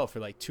the hotel for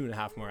like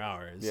 2.5 more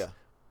hours. Yeah.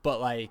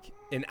 But like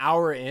an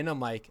hour in,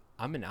 I'm like,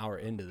 I'm an hour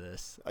into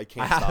this. I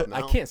can't stop now.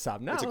 I can't stop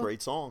now. It's a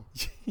great song.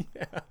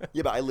 Yeah,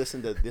 but I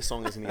listened to This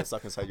Song Isn't Gonna Get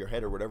Stuck Inside Your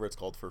Head or whatever it's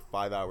called for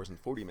 5 hours and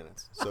 40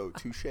 minutes. So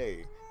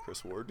touche,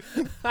 Chris Ward.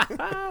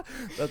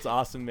 That's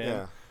awesome,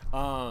 man.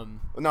 Yeah.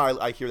 No,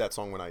 I hear that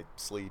song when I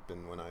sleep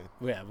and when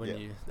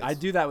I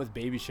do that with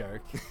Baby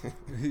Shark.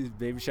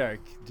 Baby Shark,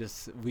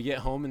 we get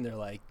home and they're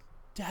like,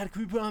 Dad,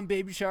 can we put on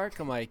Baby Shark?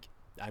 I'm like,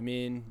 I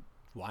mean,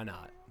 why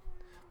not?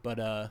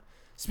 But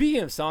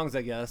speaking of songs,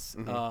 I guess,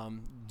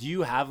 do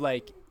you have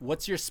like,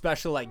 what's your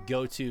special like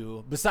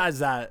go-to besides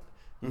that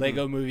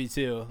Lego Movie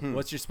 2?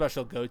 What's your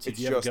special go-to?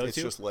 Do you have a go-to? It's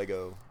just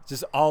Lego.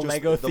 Just all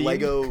Lego the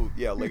themed?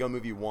 Lego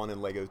Movie 1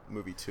 and Lego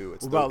Movie 2.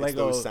 It's what about it's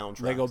those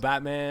soundtracks. Lego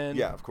Batman?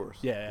 Yeah, of course.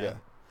 Yeah.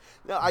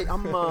 No,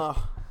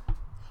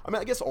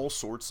 I guess all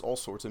sorts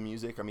of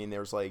music. I mean,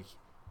 there's like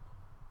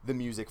the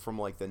music from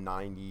like the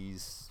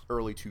 90s,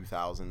 early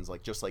 2000s,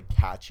 like just like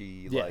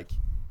catchy, like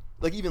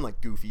even like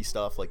goofy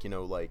stuff, like, you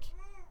know, like,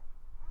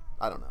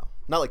 I don't know,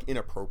 not like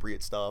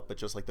inappropriate stuff, but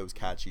just like those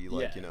catchy,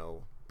 like, you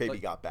know, Baby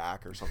Got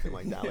Back or something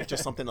like that. Like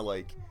just something to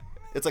like,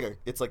 it's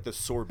like the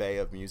sorbet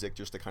of music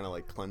just to kind of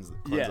like cleanse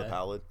the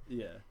palate.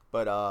 Yeah.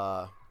 But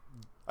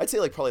I'd say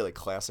like probably like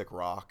classic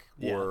rock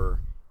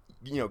or,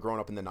 you know, growing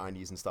up in the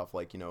 90s and stuff,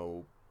 like, you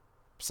know,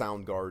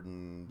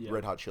 Soundgarden,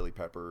 Red Hot Chili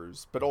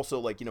Peppers, but also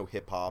like, you know,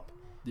 hip hop.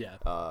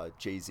 Yeah.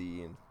 Jay-Z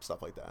and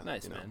stuff like that.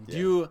 Nice, you know? man.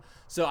 Yeah.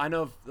 So I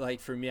know,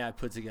 like, for me, I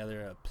put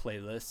together a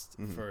playlist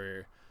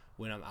for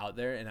when I'm out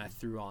there, and I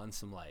threw on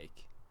some,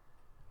 like,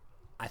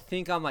 I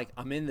think I'm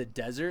in the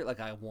desert,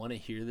 like, I want to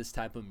hear this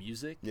type of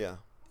music. Yeah.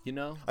 You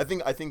know? I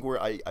think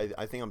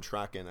I'm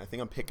tracking. I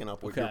think I'm picking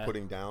up what you're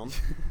putting down.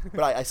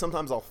 But I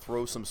sometimes I'll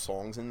throw some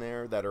songs in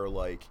there that are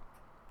like,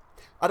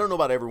 I don't know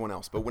about everyone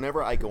else, but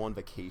whenever I go on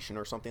vacation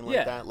or something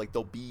like that, like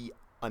there'll be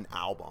an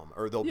album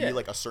or there'll be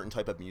like a certain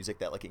type of music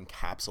that like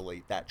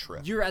encapsulate that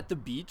trip. You're at the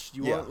beach.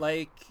 You want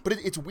like, but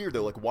it's weird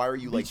though. Like, why are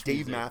you like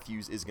Dave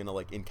Matthews is gonna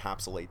like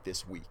encapsulate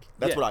this week?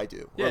 That's what I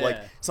do. Or like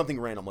something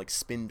random like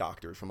Spin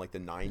Doctors from like the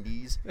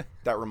 90s.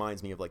 That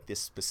reminds me of like this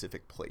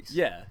specific place.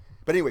 Yeah.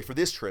 But anyway, for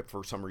this trip,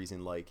 for some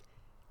reason, like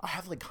I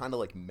have like kind of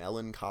like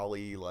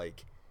melancholy,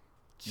 like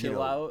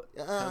chill out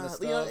kind of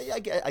stuff.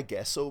 I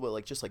guess so, but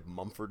like just like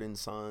Mumford and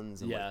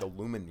Sons and like the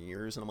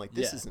Lumineers, and I'm like,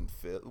 this isn't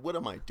fit. What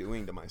am I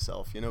doing to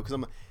myself? You know,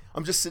 because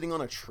I'm just sitting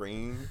on a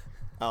train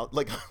out,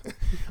 like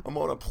I'm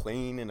on a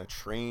plane and a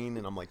train,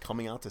 and I'm like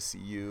coming out to see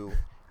you,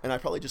 and I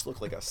probably just look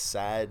like a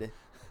sad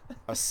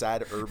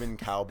urban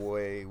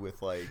cowboy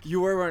with like.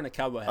 You were wearing a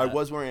cowboy hat. I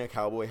was wearing a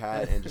cowboy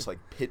hat and just like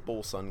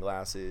Pitbull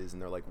sunglasses,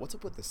 and they're like, "What's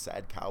up with the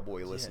sad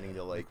cowboy listening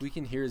to like?" We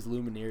can hear his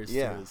Lumineers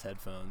through his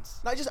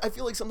headphones. I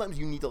feel like sometimes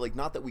you need to like,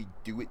 not that we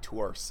do it to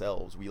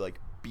ourselves, we like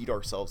beat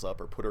ourselves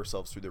up or put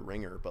ourselves through the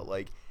ringer, but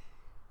like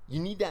you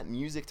need that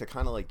music to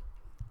kind of like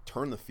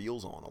turn the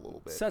feels on a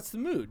little bit. Sets the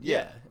mood.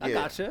 Yeah, I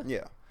gotcha.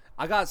 Yeah,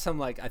 I got some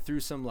like I threw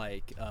some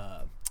like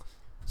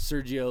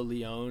Sergio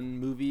Leone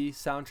movie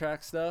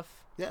soundtrack stuff.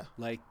 Yeah,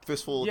 like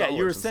Fistful of Dollars. Yeah,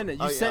 you were sending.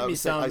 You sent me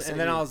some, and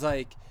then I was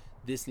like,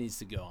 "This needs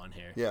to go on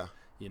here." Yeah,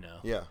 you know.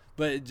 Yeah,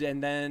 but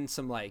and then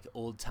some like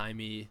old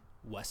timey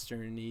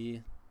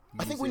westerny.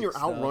 I think when you're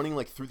stuff. out running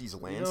like through these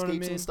landscapes I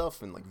mean? and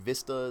stuff, and like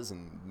vistas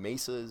and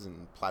mesas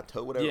and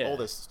plateau, whatever, all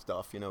this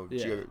stuff, you know,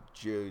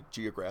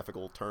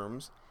 geographical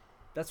terms.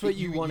 That's what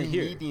you want to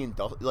hear. You need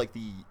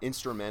the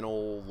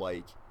instrumental,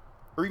 like,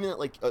 or even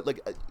like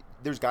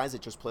there's guys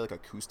that just play like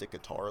acoustic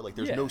guitar. Like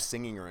there's no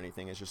singing or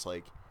anything. It's just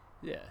like.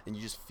 Yeah. And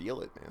you just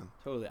feel it, man.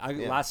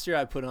 Totally. Last year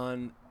I put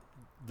on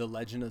the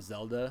Legend of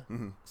Zelda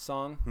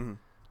song. Mm-hmm.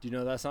 Do you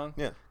know that song?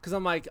 Yeah. Because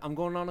I'm like, I'm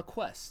going on a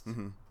quest.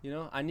 Mm-hmm. You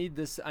know, I need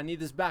this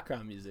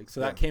background music.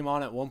 So that came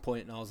on at one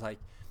point, and I was like,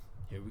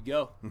 here we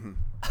go. Mm-hmm.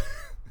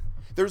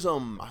 There's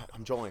I'm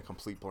drawing a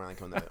complete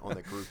blank on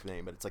the group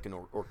name, but it's like an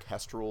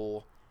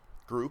orchestral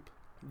group.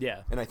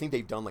 Yeah. And I think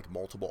they've done like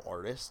multiple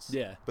artists.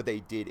 Yeah. But they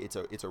did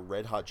it's a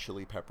Red Hot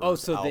Chili Peppers Oh,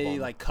 so album. they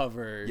like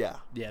cover. Yeah.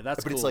 Yeah,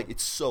 that's but cool. It's like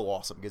it's so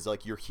awesome because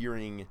like you're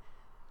hearing,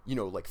 you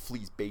know, like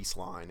Flea's bass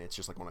line, it's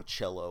just like on a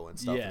cello and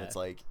stuff, and it's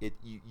like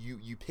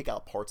you pick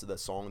out parts of the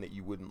song that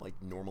you wouldn't like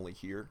normally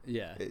hear.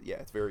 Yeah.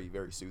 It's very,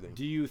 very soothing.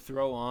 Do you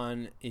throw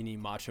on any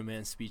Macho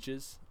Man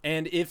speeches?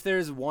 And if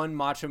there's one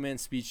Macho Man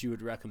speech you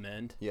would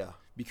recommend? Yeah.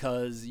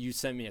 Because you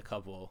sent me a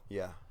couple.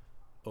 Yeah.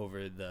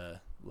 Over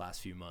the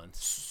last few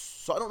months.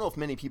 So I don't know if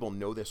many people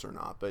know this or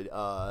not, but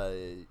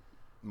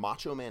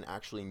Macho Man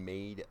actually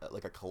made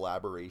like a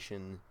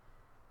collaboration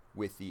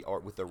with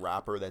the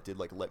rapper that did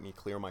like "Let Me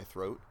Clear My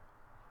Throat."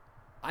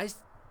 I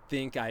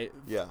think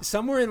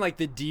somewhere in like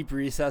the deep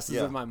recesses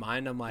of my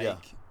mind, I'm like,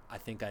 I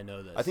think I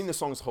know this. I think the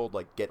song's called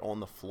like "Get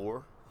on the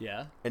Floor."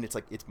 Yeah. And it's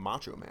like it's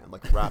Macho Man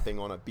like rapping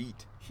on a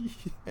beat,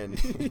 and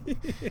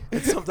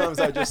sometimes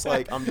I'm just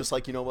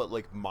like you know what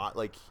like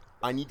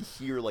I need to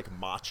hear like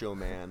Macho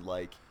Man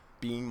like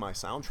being my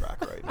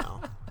soundtrack right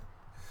now.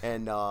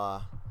 And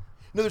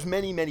there's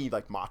many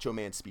like Macho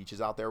Man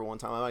speeches out there. One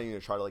time I'm not even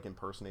gonna try to like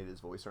impersonate his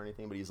voice or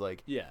anything, but he's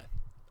like,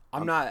 I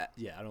don't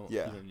you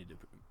don't need to.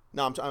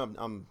 No,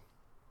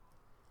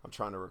 I'm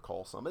trying to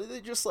recall some, but they're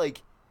just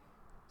like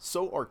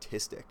so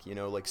artistic, you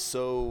know, like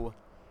so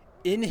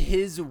in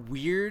his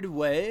weird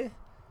way.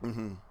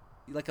 Mm-hmm.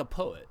 Like a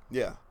poet.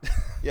 Yeah.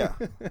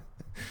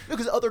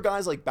 Because other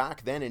guys like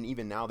back then and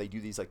even now they do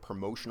these like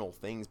promotional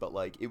things, but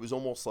like it was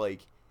almost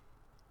like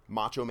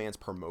Macho Man's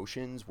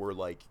promotions were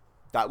like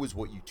that was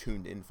what you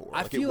tuned in for.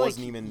 Like it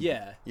wasn't even.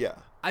 Yeah.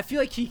 I feel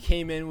like he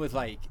came in with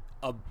like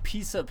a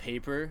piece of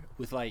paper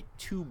with like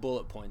 2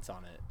 bullet points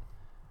on it,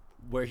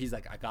 where he's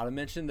like, I gotta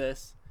mention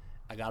this,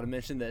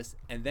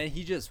 and then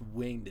he just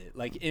winged it,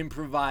 like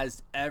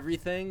improvised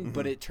everything,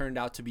 but it turned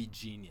out to be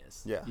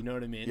genius. Yeah. You know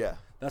what I mean? Yeah.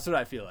 That's what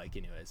I feel like,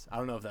 anyways. I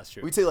don't know if that's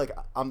true. We'd say like,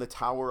 I'm the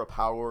tower of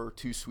power,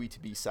 too sweet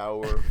to be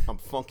sour. I'm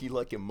funky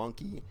like a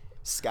monkey.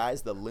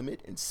 Sky's the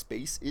limit and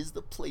space is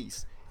the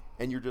place.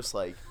 And you're just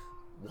like,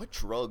 what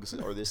drugs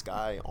are this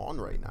guy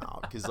on right now?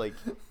 Because like,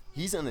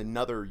 he's in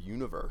another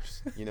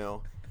universe, you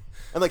know?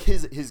 And like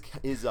his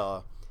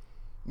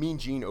Mean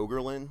Gene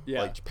Okerlund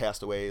like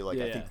passed away like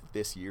I think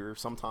this year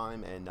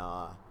sometime, and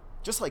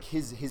just like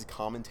his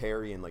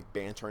commentary and like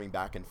bantering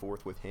back and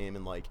forth with him,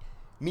 and like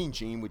Mean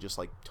Gene would just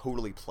like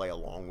totally play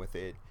along with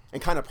it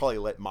and kind of probably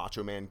let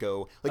Macho Man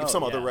go. Like if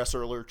some other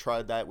wrestler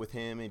tried that with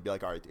him, he'd be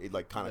like, all right, it'd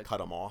like kind of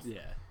cut him off. Yeah.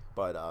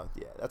 But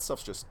that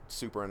stuff's just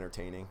super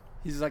entertaining.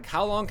 He's like,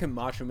 how long can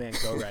Macho Man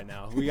go right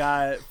now? We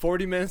got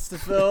 40 minutes to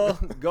fill.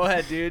 Go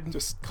ahead, dude.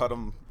 Just cut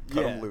him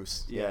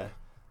loose. Yeah.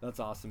 That's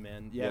awesome,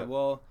 man. Yeah.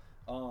 Well,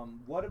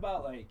 what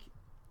about like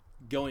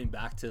going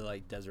back to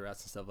like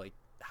Deseret's and stuff? Like,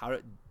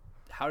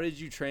 how did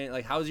you train?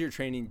 Like, how is your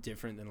training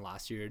different than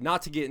last year?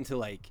 Not to get into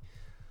like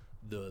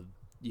the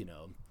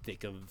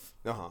thick of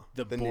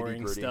the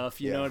boring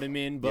stuff. You know what I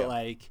mean? But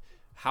like,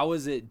 how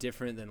is it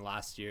different than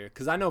last year?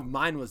 Because I know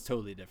mine was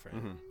totally different.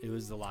 Mm-hmm. It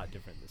was a lot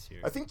different this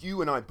year. I think you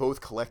and I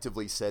both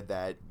collectively said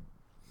that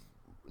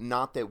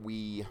not that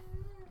we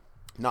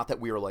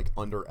are like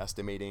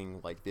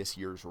underestimating like this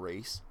year's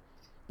race,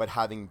 but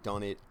having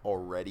done it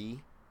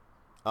already,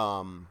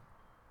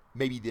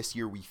 maybe this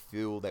year we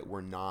feel that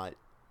we're not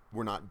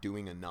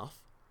doing enough,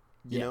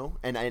 you know?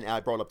 And I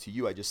brought up to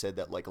you, I just said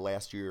that like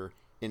last year,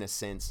 in a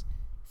sense,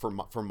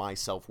 for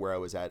myself, where I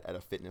was at a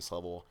fitness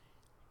level,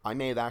 I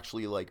may have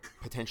actually like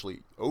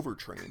potentially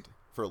overtrained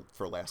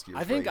for last year's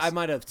I think race. I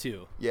might have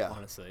too. Yeah,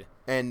 honestly.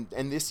 And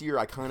this year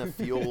I kind of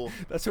feel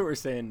that's what we're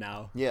saying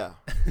now. Yeah,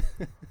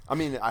 I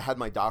mean, I had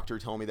my doctor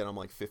tell me that I'm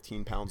like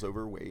 15 pounds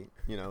overweight.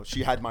 You know,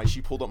 she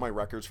pulled up my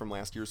records from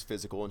last year's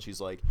physical, and she's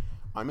like,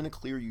 "I'm gonna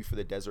clear you for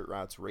the Desert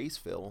Rats race,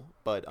 Phil,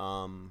 but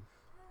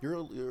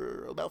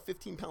you're about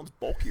 15 pounds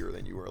bulkier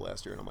than you were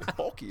last year." And I'm like,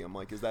 bulky? I'm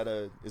like, is that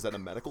a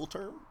medical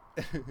term?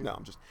 No,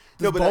 I'm just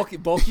no,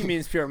 but bulky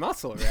means pure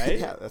muscle, right?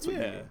 Yeah, that's what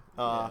you mean.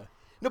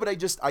 No, but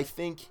I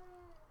think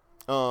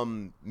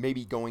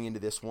maybe going into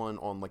this one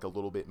on like a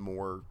little bit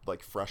more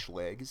like fresh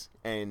legs,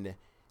 and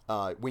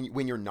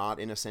when you're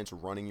not in a sense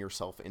running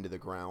yourself into the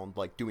ground,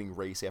 like doing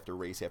race after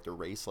race after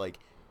race, like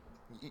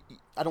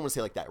I don't want to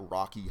say like that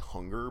Rocky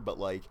hunger, but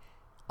like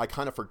I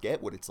kind of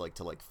forget what it's like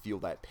to like feel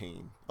that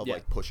pain of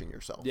like pushing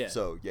yourself. Yeah.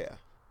 So yeah,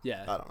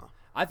 I don't know.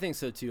 I think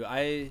so too.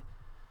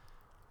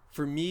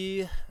 For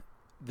me,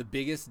 the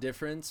biggest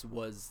difference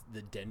was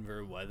the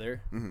Denver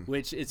weather,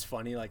 which it's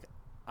funny. Like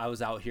I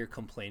was out here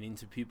complaining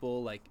to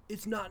people like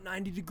it's not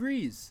 90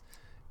 degrees,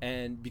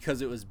 and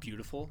because it was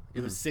beautiful,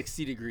 it was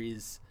 60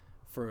 degrees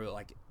for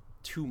like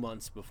 2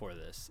 months before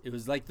this. It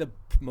was like the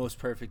most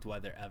perfect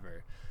weather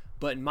ever.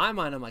 But in my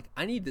mind, I'm like,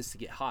 I need this to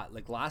get hot.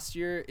 Like last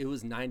year, it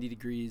was 90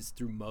 degrees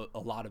through a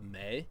lot of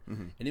May,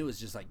 and it was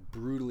just like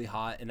brutally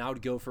hot. And I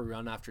would go for a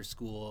run after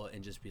school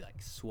and just be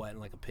like sweating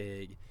like a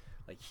pig,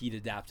 like heat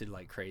adapted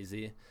like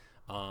crazy.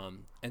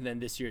 And then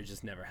this year, it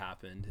just never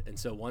happened. And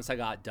so once I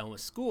got done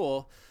with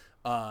school,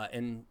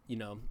 and you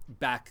know,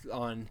 back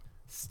on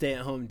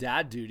stay-at-home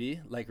dad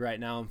duty, like right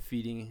now, I'm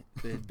feeding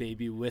the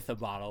baby with a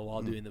bottle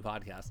while doing the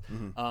podcast.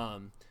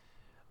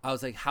 I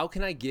was like, how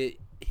can I get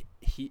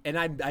heat? And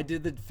I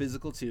did the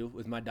physical too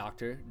with my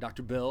doctor,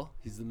 Dr. Bill.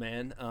 He's the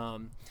man.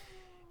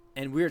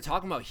 And we were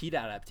talking about heat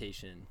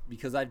adaptation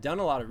because I've done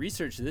a lot of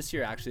research this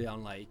year actually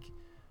on like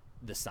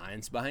the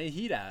science behind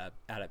heat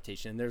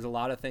adaptation. There's a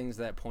lot of things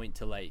that point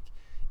to like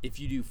if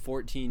you do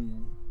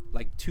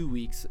 2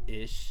 weeks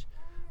ish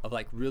of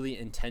like really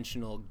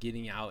intentional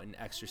getting out and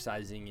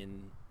exercising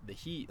in the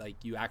heat, like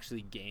you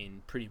actually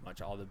gain pretty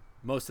much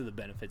most of the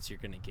benefits you're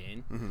going to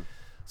gain.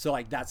 So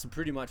like that's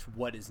pretty much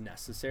what is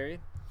necessary,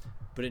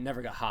 but it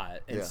never got hot.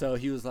 And so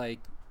he was like,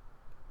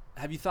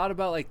 have you thought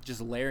about like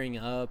just layering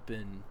up?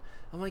 And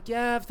I'm like,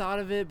 yeah, I've thought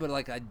of it, but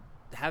like I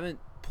haven't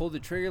pulled the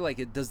trigger.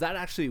 Like does that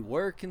actually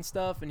work and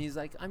stuff? And he's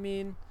like, I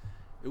mean,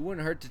 it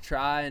wouldn't hurt to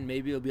try, and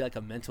maybe it'll be like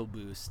a mental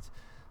boost.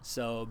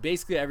 So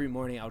basically every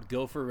morning I would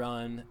go for a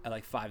run at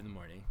like 5 a.m.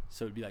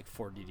 So it'd be like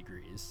 40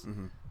 degrees.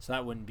 So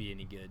that wouldn't be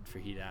any good for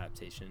heat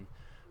adaptation.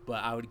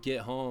 But I would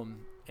get home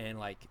and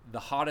like the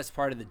hottest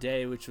part of the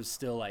day, which was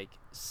still like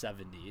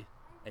 70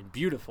 and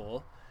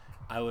beautiful,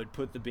 I would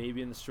put the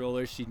baby in the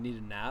stroller. She'd need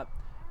a nap.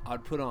 I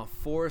would put on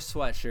 3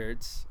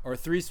 sweatshirts.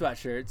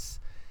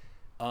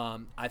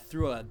 I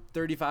threw a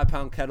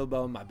 35-pound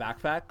kettlebell in my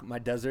backpack, my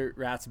Desert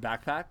Rats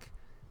backpack,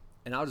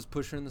 and I would just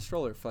push her in the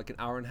stroller for like an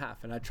hour and a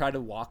half. And I tried to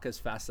walk as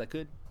fast as I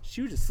could.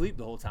 She would just sleep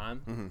the whole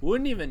time.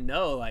 Wouldn't even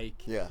know,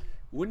 like,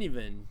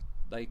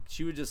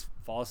 she would just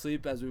fall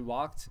asleep as we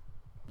walked.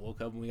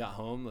 Woke up when we got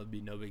home. It'd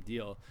be no big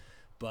deal.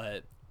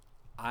 But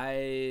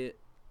I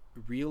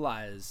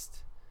realized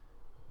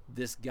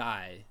this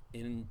guy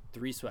in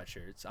 3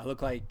 sweatshirts. I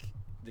look like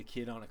the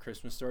kid on A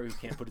Christmas Story who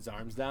can't put his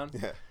arms down.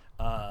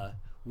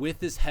 With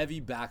this heavy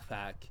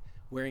backpack,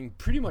 wearing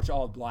pretty much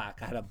all black.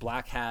 I had a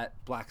black hat,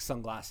 black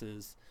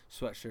sunglasses,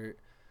 sweatshirt,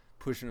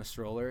 pushing a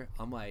stroller.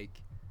 I'm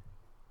like,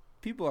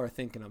 people are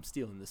thinking I'm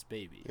stealing this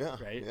baby,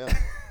 right? Yeah.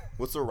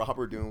 What's the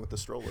robber doing with the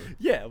stroller?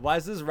 Yeah, why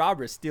is this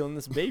robber stealing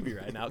this baby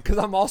right now? Because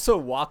I'm also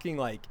walking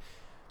like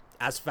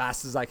as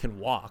fast as I can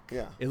walk.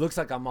 Yeah. It looks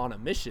like I'm on a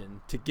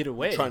mission to get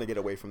away. You're trying to get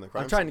away from the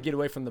crime. I'm trying to get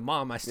away from the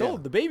mom I stole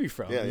the baby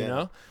from, you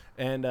know?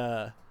 And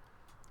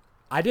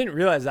I didn't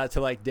realize that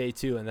till like day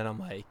 2, and then I'm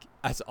like,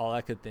 that's all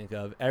I could think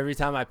of. Every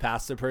time I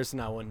passed a person,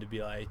 I wanted to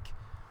be like,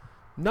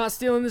 not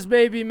stealing this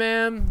baby,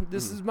 ma'am.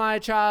 This is my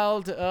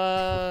child.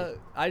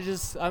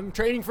 I'm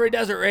training for a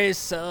desert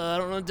race. I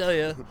don't know what to tell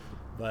you.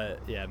 But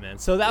yeah, man.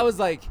 So that was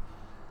like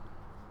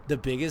the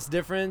biggest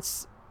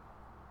difference.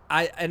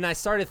 I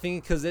started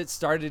thinking, because it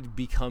started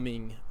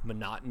becoming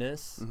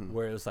monotonous,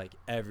 where it was like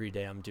every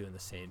day I'm doing the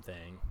same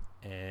thing,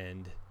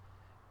 and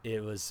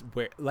it was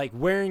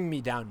wearing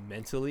me down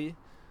mentally.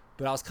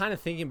 But I was kind of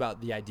thinking about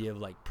the idea of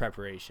like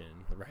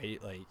preparation,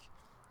 right? Like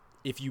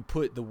if you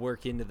put the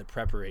work into the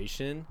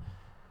preparation,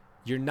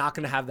 you're not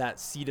going to have that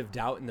seed of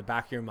doubt in the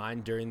back of your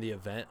mind during the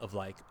event of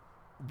like,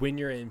 when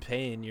you're in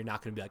pain, you're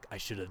not going to be like, I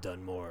should have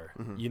done more.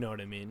 You know what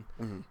I mean?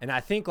 And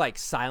I think like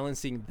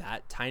silencing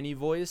that tiny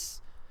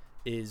voice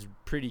is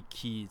pretty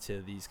key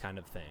to these kind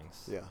of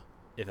things. Yeah.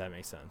 If that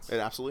makes sense. It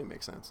absolutely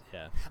makes sense.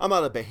 Yeah. I'm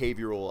not a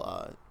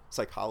behavioral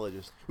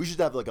psychologist. We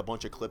should have like a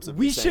bunch of clips of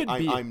me saying,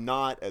 I'm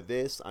not a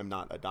this, I'm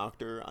not a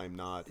doctor, I'm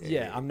not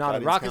I'm not a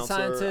rocket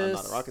scientist. I'm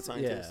not a rocket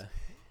scientist. Yeah.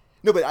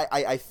 No, but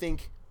I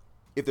think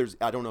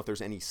I don't know if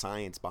there's any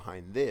science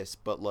behind this,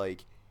 but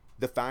like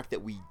the fact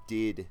that we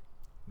did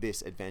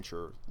this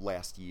adventure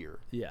last year,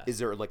 is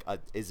there like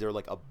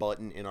a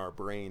button in our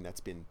brain that's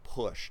been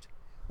pushed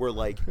where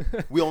like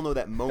we all know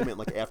that moment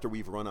like after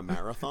we've run a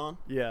marathon.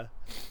 Yeah.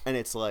 And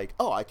it's like,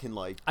 oh, I can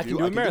like I can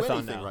do a marathon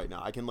anything now. right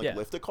now. I can like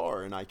lift a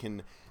car, and I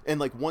can, and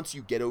like once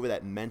you get over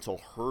that mental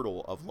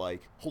hurdle of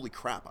like, holy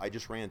crap, I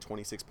just ran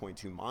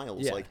 26.2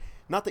 miles. Yeah. Like,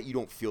 not that you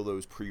don't feel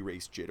those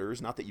pre-race jitters,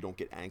 not that you don't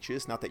get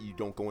anxious, not that you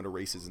don't go into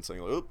races and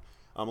saying, oh,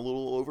 I'm a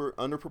little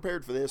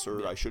underprepared for this,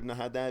 or I shouldn't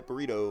have had that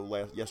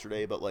burrito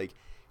yesterday. But like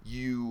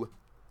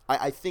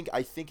I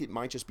think it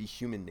might just be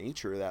human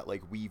nature that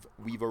like we've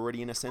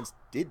already in a sense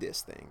did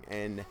this thing,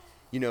 and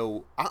you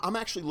know I'm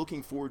actually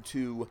looking forward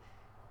to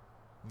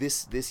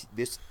this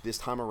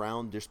time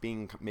around just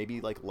being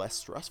maybe like less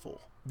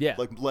stressful. Yeah,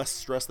 like less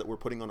stress that we're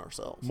putting on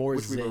ourselves. More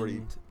which we've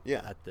already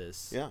at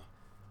this. Yeah.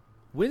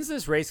 When's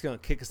this race gonna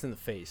kick us in the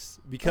face?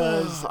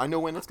 Because I know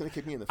when it's gonna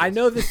kick me in the face. I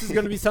know this is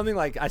gonna be something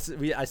like I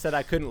said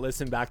I couldn't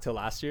listen back to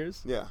last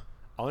year's. Yeah.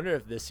 I wonder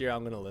if this year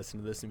I'm gonna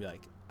listen to this and be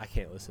like, I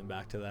can't listen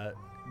back to that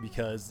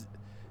because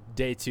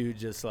day 2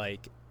 just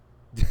like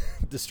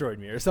destroyed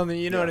me or something.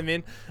 You know what I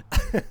mean?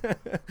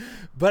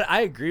 But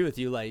I agree with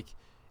you. Like,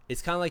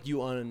 it's kind of like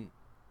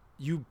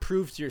you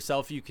prove to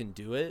yourself you can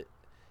do it,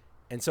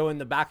 and so in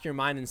the back of your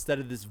mind, instead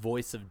of this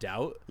voice of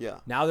doubt,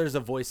 now there's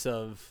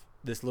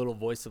this little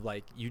voice of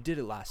like, you did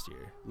it last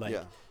year. Like,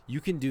 you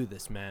can do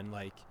this, man.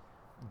 Like,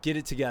 get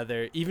it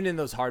together. Even in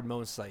those hard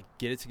moments, like,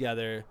 get it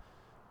together.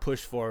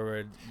 Push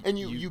forward, and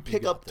you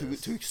pick up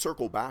to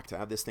circle back to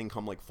have this thing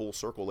come like full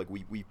circle. Like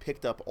we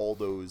picked up all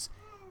those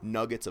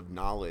nuggets of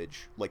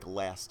knowledge like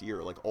last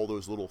year, like all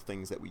those little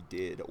things that we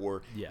did,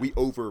 or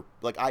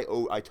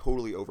I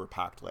totally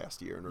overpacked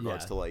last year in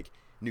regards to like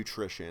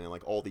nutrition and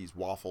like all these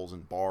waffles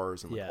and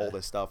bars and like all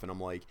this stuff. And I'm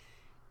like,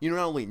 you know,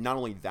 not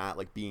only that,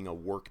 like being a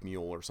work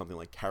mule or something,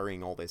 like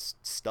carrying all this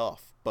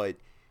stuff, but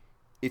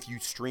if you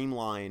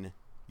streamline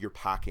your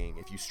packing,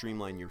 if you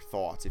streamline your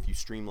thoughts, if you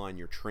streamline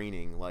your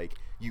training, like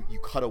you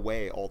cut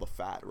away all the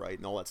fat, right?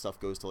 And all that stuff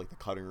goes to like the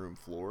cutting room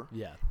floor.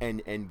 Yeah.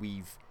 And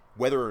we've,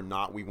 whether or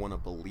not we want to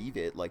believe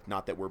it, like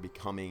not that we're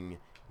becoming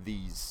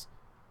these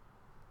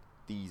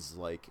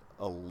like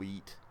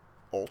elite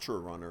ultra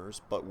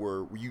runners, but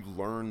you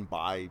learn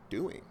by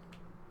doing.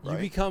 Right? You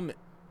become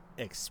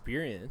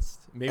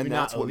experienced, maybe and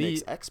not that's elite. What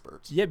makes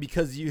experts. Yeah,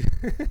 because you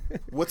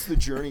what's the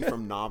journey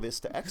from novice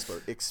to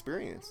expert?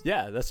 Experience.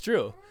 Yeah, that's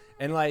true.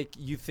 And like,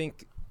 you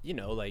think, you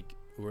know, like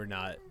we're in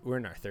our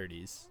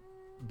 30s,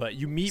 but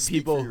you meet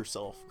people. Speak for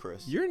yourself,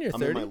 Chris. You're in your 30s?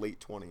 I'm in my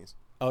late 20s.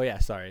 Oh yeah,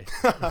 sorry.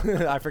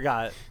 I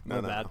forgot.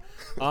 My bad.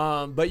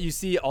 But you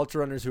see ultra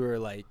runners who are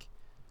like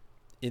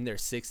in their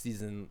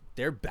 60s and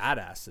they're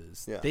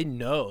badasses. Yeah. They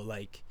know,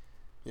 like,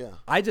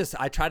 I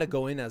try to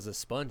go in as a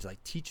sponge,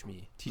 like, teach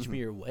me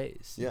your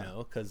ways, you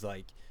know, because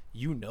like,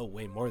 you know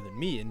way more than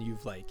me, and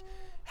you've like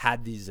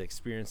had these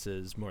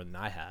experiences more than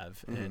I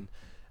have. And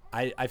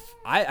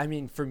I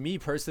mean, for me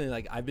personally,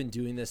 like, I've been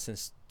doing this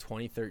since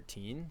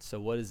 2013. So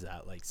what is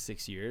that, like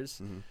 6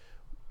 years?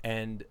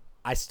 And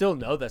I still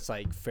know that's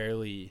like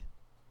fairly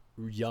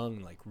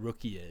young, like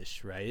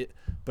rookie-ish, right?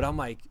 But I'm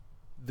like,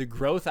 the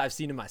growth I've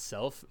seen in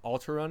myself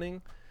ultra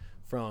running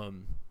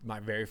from my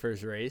very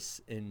first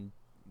race in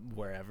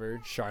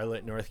wherever,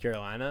 Charlotte, North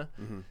Carolina,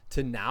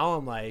 to now,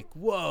 I'm like,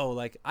 whoa,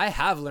 like I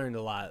have learned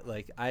a lot.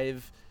 Like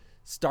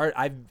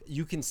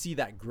you can see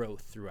that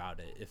growth throughout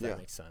it, if that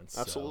makes sense.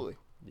 Absolutely. So,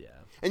 yeah.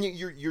 And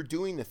you're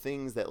doing the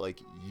things that like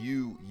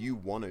you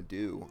want to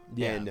do.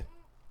 Yeah. And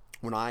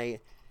when I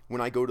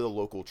go to the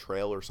local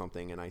trail or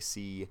something and I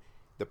see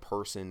the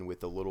person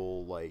with the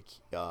little like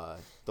the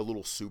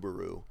little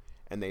Subaru,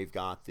 and they've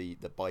got the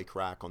bike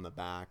rack on the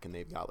back, and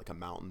they've got like a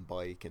mountain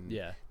bike, and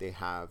they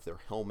have their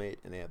helmet,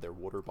 and they have their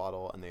water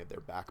bottle, and they have their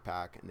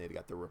backpack, and they've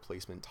got their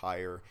replacement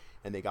tire,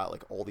 and they got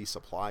like all these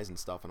supplies and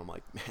stuff. And I'm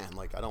like, man,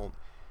 like I don't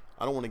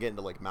want to get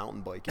into like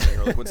mountain biking,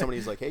 or like when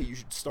somebody's like, hey, you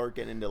should start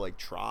getting into like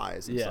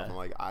tries and stuff. I'm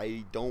like,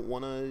 I don't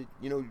want to,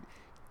 you know,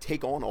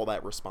 take on all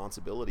that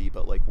responsibility,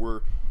 but like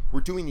we're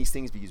doing these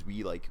things because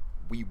we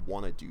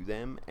want to do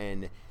them.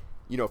 And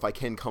you know, if I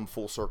can come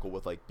full circle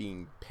with like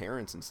being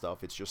parents and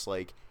stuff, it's just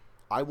like,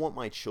 I want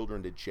my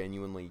children to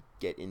genuinely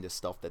get into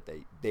stuff that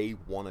they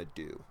want to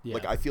do. Yeah.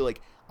 Like, I feel like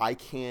I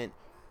can't,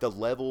 the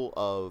level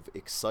of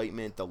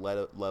excitement, the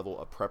level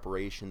of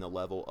preparation, the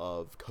level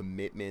of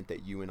commitment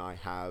that you and I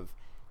have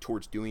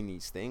towards doing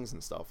these things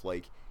and stuff,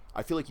 like,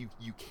 I feel like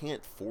you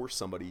can't force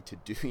somebody to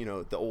do, you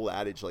know, the old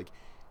adage, like,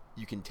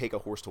 you can take a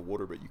horse to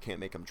water, but you can't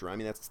make them drown. I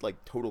mean, that's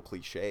like total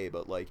cliche,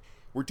 but like,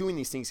 we're doing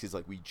these things because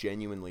like we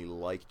genuinely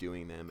like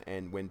doing them.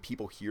 And when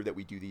people hear that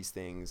we do these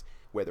things,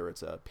 whether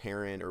it's a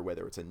parent or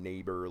whether it's a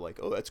neighbor, like,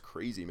 oh, that's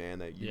crazy, man,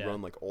 that you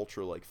run like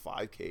ultra like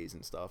 5Ks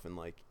and stuff. And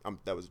like,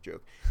 that was a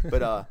joke,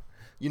 but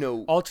you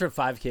know, ultra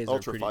 5Ks are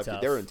pretty 5K,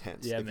 tough. They're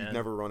intense. Yeah, if man. You've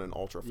never run an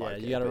ultra 5K, yeah,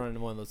 you gotta run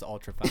one of those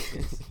ultra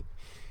 5Ks.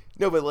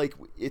 No, but like,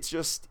 it's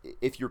just,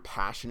 if you're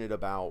passionate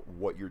about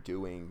what you're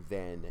doing,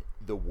 then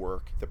the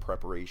work, the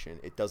preparation,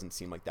 it doesn't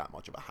seem like that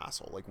much of a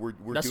hassle. Like we're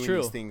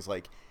doing these things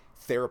like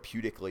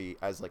therapeutically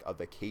as like a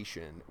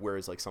vacation,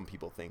 whereas like some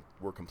people think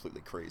we're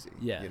completely crazy.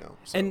 Yeah. You know.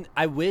 So. And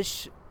I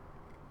wish,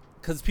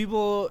 because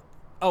people,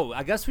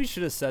 I guess we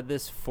should have said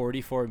this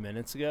 44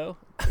 minutes ago.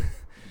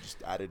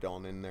 just add it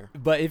on in there.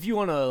 But if you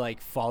want to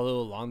like follow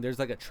along, there's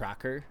like a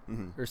tracker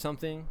or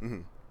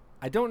something.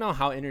 I don't know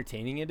how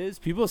entertaining it is.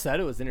 People said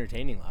it was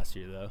entertaining last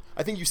year, though.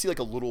 I think you see like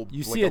a little,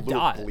 you see a little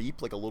dot.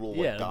 bleep, like a little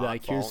dot.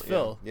 Like here's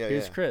Phil,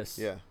 here's Chris,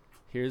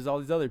 here's all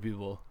these other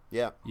people.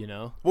 Yeah, you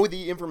know. Well,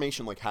 the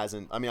information like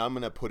hasn't. I mean, I'm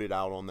gonna put it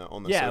out on the.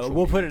 Yeah, social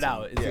we'll put it medias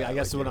out. and, I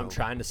guess what I'm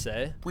trying to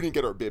say. We didn't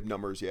get our bib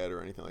numbers yet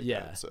or anything like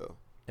that. So.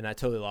 And I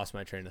totally lost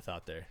my train of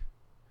thought there.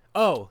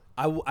 Oh,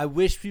 I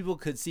wish people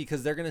could see,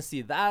 because they're gonna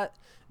see that.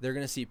 They're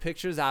gonna see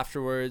pictures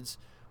afterwards.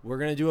 We're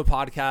gonna do a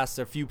podcast,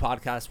 a few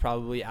podcasts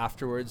probably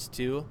afterwards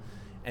too.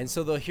 And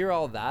so they'll hear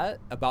all that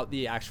about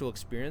the actual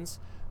experience,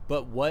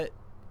 but what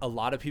a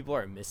lot of people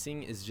are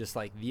missing is just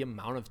like the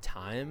amount of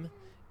time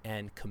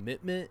and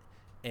commitment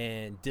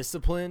and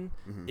discipline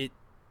it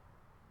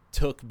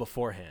took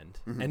beforehand.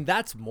 And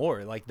that's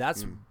more like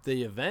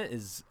the event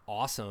is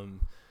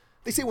awesome.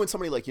 They say when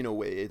somebody like,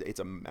 it's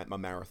a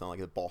marathon, like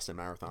a Boston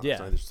Marathon.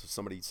 Yeah.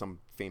 Some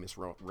famous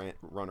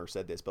runner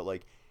said this, but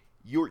like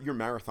your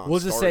marathon. We'll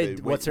just say,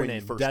 what's her when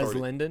name? Des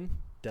Linden?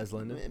 Des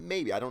Linden?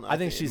 Maybe. I don't know. I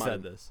think she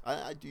said this.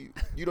 I do.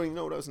 You don't even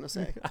know what I was going to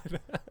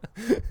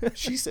say.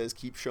 She says,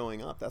 keep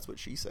showing up. That's what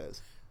she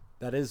says.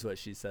 That is what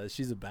she says.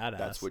 She's a badass.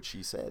 That's what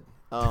she said.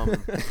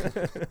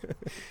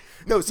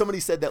 No, somebody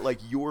said that like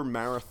your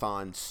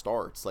marathon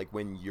starts like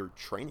when your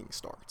training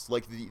starts.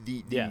 Like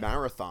the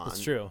marathon.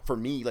 That's true. For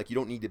me, like you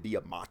don't need to be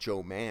a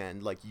macho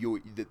man. Like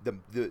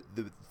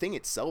the thing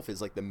itself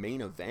is like the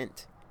main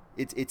event.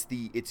 It's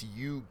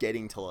you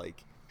getting to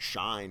like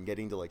shine,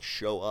 getting to like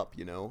show up,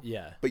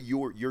 Yeah. But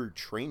your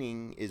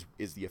training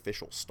is the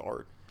official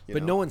start.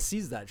 But no one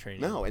sees that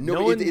training. No, and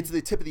it's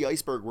the tip of the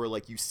iceberg where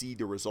like you see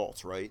the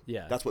results, right?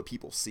 Yeah. That's what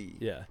people see.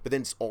 Yeah. But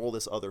then it's all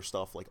this other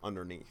stuff like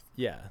underneath.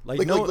 Yeah.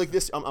 Like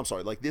this. I'm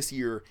sorry. Like this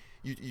year,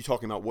 you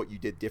talking about what you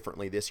did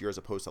differently this year as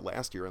opposed to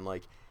last year, and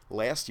like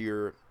last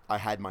year I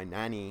had my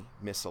nanny,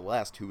 Miss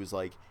Celeste, who was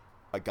like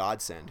a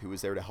godsend, who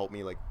was there to help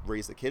me like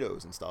raise the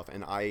kiddos and stuff,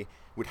 and I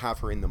would have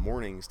her in the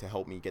mornings to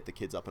help me get the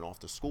kids up and off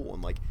to school.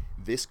 And like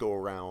this go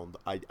around,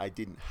 I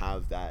didn't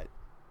have that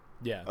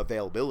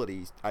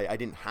availability. I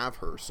didn't have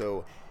her,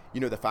 so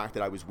the fact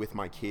that I was with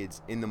my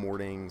kids in the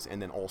mornings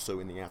and then also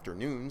in the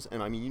afternoons,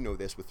 and I mean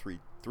this with three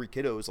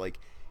kiddos, like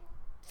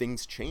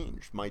things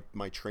changed.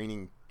 My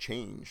training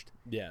changed.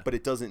 Yeah. But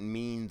it doesn't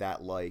mean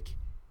that like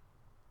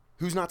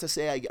who's not to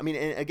say I mean,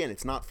 and again,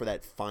 it's not for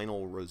that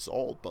final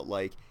result, but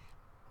like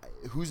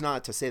who's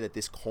not to say that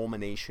this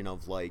culmination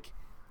of like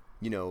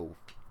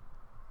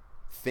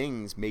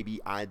things maybe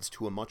adds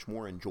to a much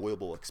more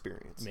enjoyable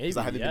experience. Maybe,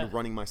 I haven't been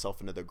running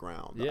myself into the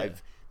ground. Yeah.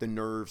 The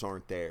nerves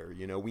aren't there.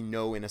 We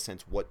know in a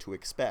sense what to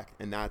expect,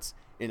 and that's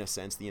in a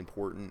sense the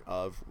importance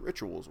of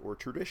rituals or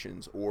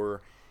traditions,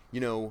 or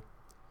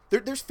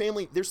there's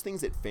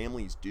things that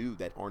families do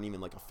that aren't even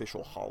like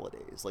official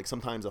holidays. Like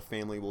sometimes a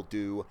family will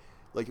do.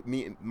 Like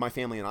my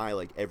family and I,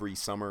 like every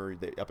summer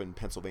up in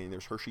Pennsylvania,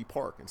 there's Hershey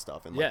Park and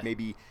stuff, and like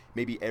maybe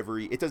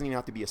it doesn't even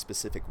have to be a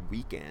specific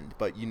weekend,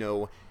 but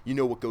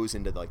what goes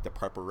into like the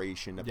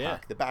preparation to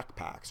pack the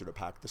backpacks or to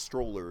pack the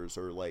strollers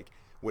or like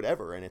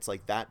whatever, and it's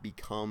like that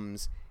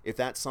becomes, if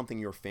that's something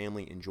your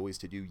family enjoys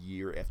to do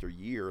year after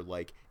year,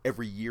 like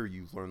every year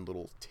you learn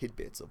little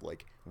tidbits of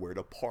like where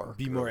to park,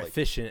 be more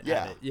efficient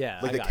at it.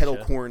 Yeah, like the kettle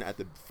corn at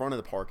the front of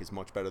the park is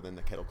much better than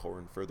the kettle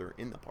corn further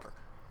in the park.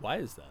 Why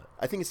is that?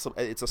 I think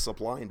it's a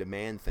supply and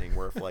demand thing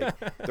where if like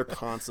they're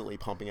constantly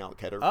pumping out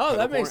kettle that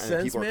corn makes and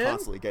sense, people man. are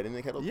constantly getting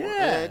the kettle corn.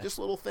 Yeah, just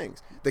little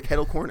things. The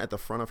kettle corn at the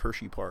front of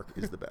Hershey Park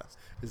is the best.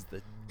 Is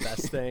the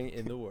best thing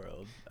in the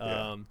world.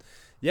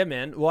 Yeah,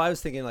 man. Well, I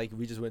was thinking like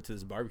we just went to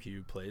this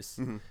barbecue place,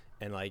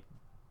 and like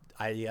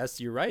I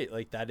guess you're right.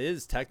 Like that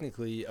is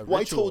technically a ritual.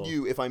 I told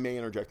you, if I may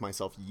interject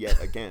myself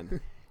yet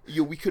again.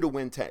 We could have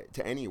went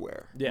to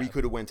anywhere. Yeah. We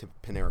could have went to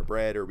Panera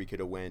Bread, or we could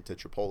have went to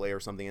Chipotle or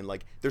something, and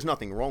like there's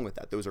nothing wrong with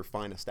that. Those are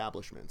fine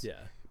establishments. Yeah.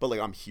 But like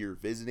I'm here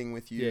visiting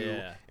with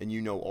you,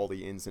 and all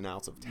the ins and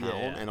outs of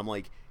town, and I'm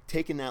like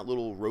taking that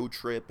little road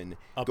trip and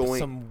up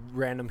going some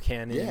random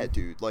canyon. Yeah,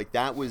 dude. Like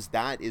that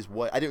is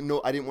what I didn't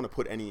know. I didn't want to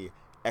put any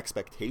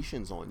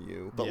expectations on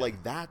you, but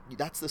like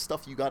that's the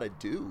stuff you got to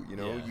do.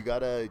 You got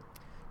to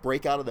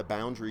break out of the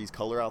boundaries,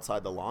 color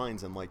outside the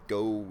lines, and like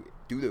go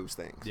do those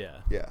things.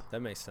 Yeah,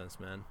 that makes sense,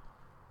 man.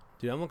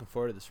 Dude, I'm looking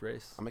forward to this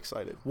race. I'm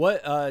excited.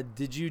 What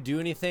did you do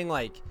anything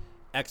like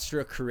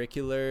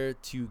extracurricular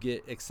to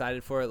get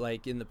excited for it?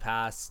 Like in the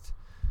past,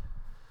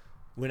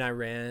 when I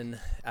ran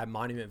at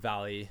Monument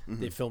Valley,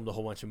 they filmed a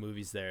whole bunch of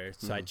movies there,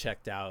 so I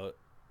checked out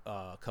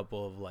a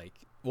couple of like.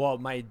 Well,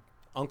 my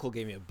uncle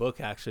gave me a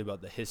book actually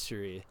about the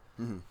history,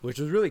 which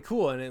was really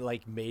cool, and it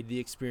like made the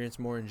experience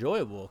more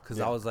enjoyable because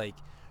I was like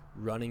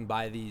running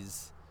by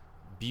these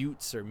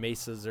buttes or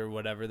mesas or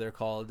whatever they're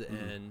called,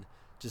 and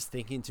just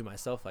thinking to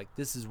myself like,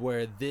 this is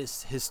where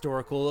this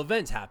historical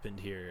event happened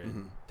here,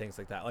 and things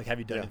like that. Like, have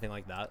you done anything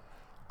like that?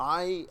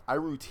 I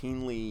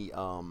routinely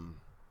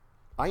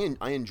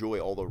I enjoy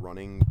all the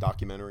running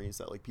documentaries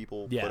that like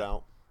people put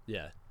out.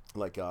 Yeah.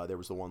 Like there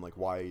was the one like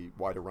why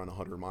to run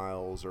 100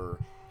 miles, or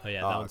oh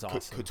yeah, that one's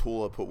awesome.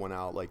 Katula put one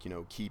out like, you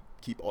know, keep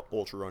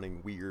ultra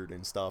running weird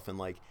and stuff, and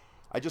like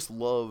I just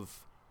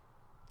love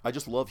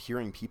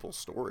hearing people's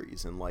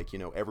stories, and like, you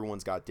know,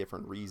 everyone's got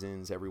different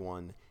reasons.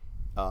 Everyone,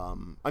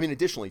 I mean,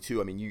 additionally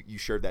too, I mean, you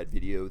shared that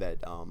video that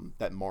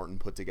that Martin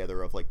put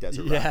together of like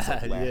desert rats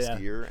like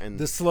last year, and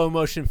the slow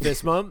motion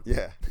fist bump.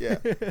 yeah,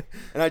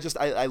 and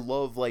I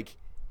love like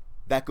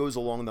that goes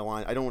along the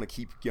line. I don't want to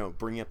keep, you know,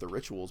 bringing up the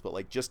rituals, but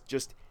like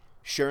just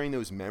sharing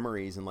those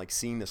memories and like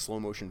seeing the slow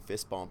motion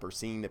fist bump, or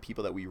seeing the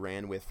people that we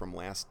ran with from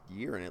last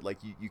year, and it like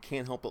you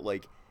can't help but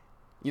like,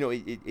 you know,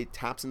 it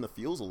taps in the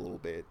feels a little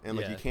bit, and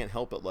like you can't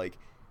help but like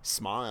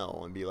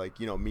smile and be like,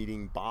 you know,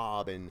 meeting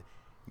Bob and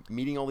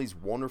meeting all these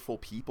wonderful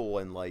people,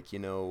 and like, you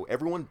know,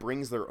 everyone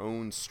brings their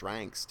own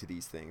strengths to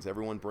these things.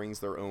 Everyone brings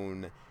their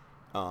own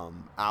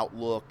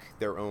outlook,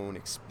 their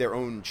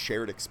own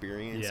shared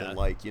experience, and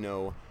like, you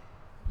know,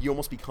 you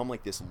almost become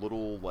like this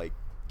little like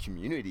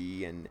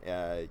community, and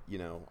you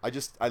know,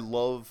 I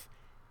love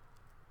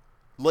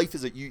life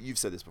is you've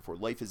said this before,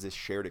 life is this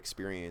shared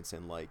experience,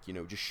 and like, you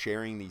know, just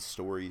sharing these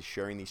stories,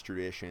 sharing these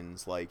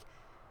traditions. Like,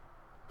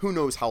 who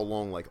knows how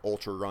long like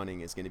ultra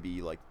running is going to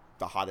be like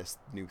the hottest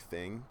new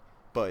thing,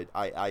 but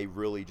I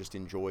really just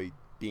enjoy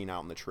being out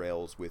on the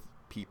trails with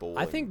people.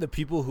 I think the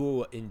people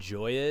who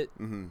enjoy it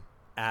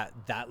at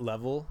that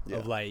level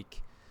of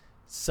like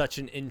such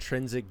an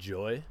intrinsic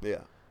joy,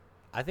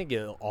 I think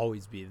it'll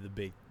always be the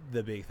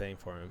big thing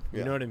for him.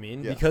 You know what I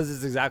mean? Yeah. Because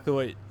it's exactly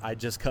what I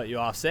just cut you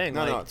off saying.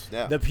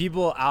 The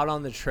people out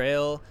on the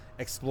trail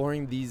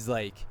exploring these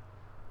like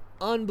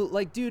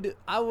dude,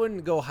 I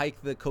wouldn't go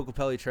hike the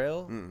Kokopelli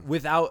Trail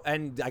without,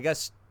 and I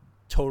guess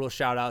total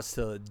shout outs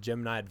to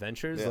Gemini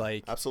Adventures.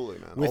 Like, absolutely,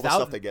 man. All the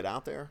stuff they get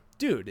out there.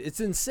 Dude, it's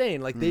insane.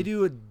 Like they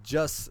do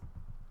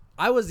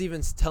I was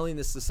even telling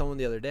this to someone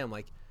the other day. I'm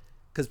like,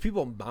 because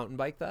people mountain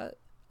bike that.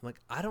 I'm like,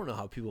 I don't know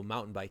how people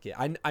mountain bike it.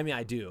 I mean,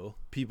 I do.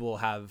 People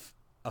have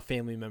a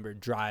family member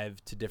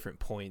drive to different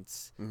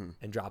points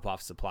and drop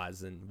off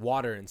supplies and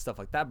water and stuff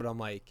like that. But I'm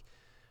like,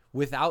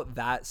 without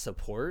that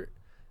support,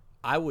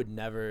 I would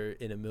never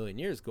in a million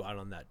years go out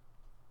on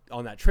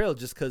that trail,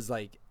 just because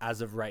like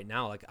as of right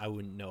now, like I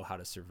wouldn't know how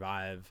to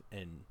survive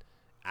and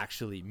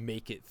actually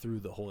make it through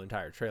the whole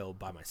entire trail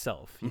by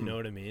myself. You know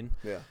what I mean?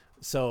 Yeah.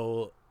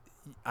 So,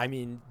 I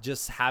mean,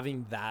 just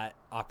having that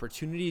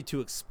opportunity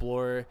to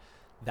explore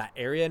that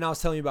area. And I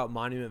was telling you about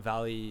Monument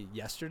Valley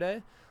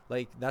yesterday.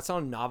 Like, that's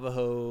on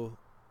Navajo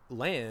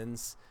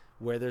lands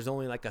where there's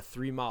only like a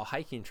 3-mile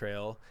hiking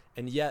trail.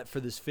 And yet for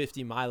this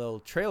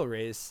 50-mile trail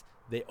race,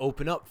 they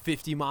open up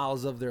 50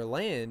 miles of their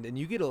land, and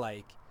you get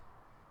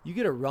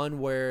to run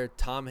where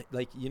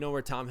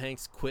where Tom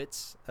Hanks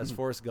quits as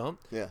Forrest Gump.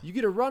 Yeah. You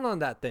get to run on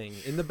that thing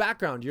in the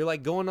background. You're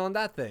like going on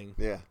that thing.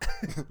 Yeah.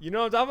 You know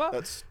what I'm talking about?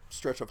 That's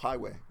stretch of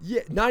highway.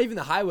 Yeah. Not even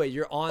the highway.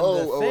 You're on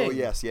the thing. Oh,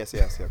 yes.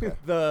 Okay.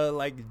 The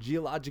like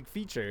geologic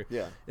feature.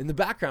 Yeah. In the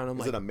background.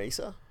 Is it a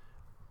mesa?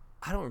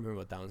 I don't remember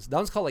what that one's. That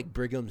one's called like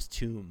Brigham's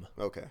Tomb.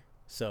 Okay.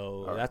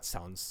 So that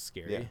sounds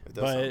scary. Yeah, it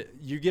does.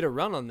 You get to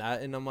run on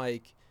that, and I'm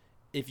like,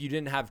 if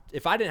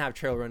I didn't have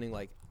trail running,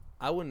 like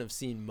I wouldn't have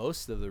seen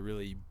most of the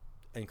really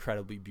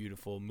incredibly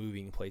beautiful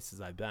moving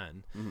places I've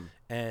been.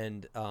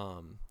 And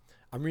I'm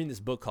reading this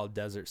book called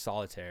Desert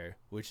Solitaire,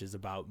 which is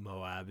about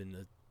Moab in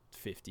the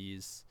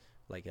 50s,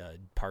 like a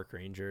park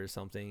ranger or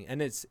something.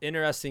 And it's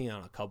interesting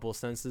on a couple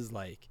senses.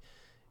 Like,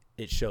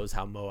 it shows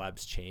how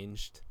Moab's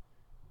changed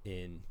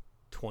in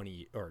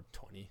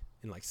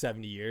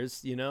 70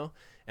 years, you know,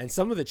 and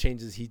some of the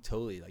changes he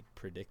totally like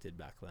predicted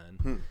back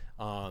then.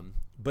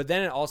 But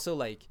then it also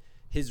like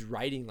his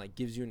writing like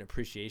gives you an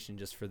appreciation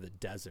just for the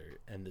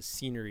desert and the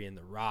scenery and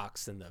the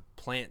rocks and the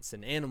plants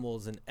and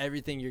animals and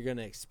everything you're going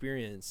to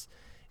experience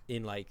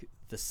in like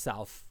the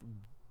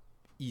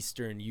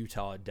southeastern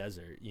Utah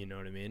desert. You know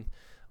what I mean?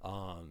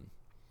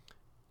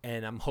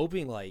 And I'm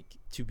hoping like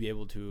to be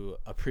able to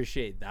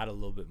appreciate that a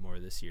little bit more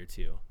this year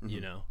too,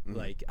 you know,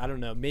 like, I don't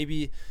know,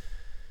 maybe,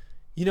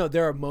 you know,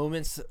 there are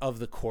moments of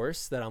the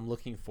course that I'm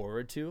looking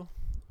forward to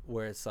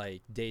where it's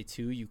like day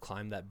 2, you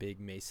climb that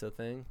big mesa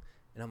thing.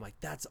 And I'm like,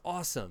 that's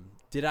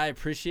awesome.Id I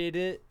appreciate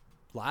it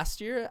last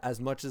year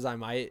as much as I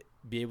might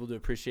be able to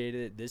appreciate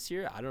it this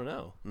year? I don't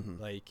know.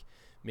 Like,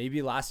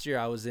 maybe last year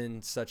I was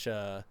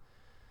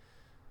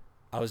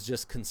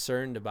just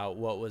concerned about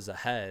what was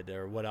ahead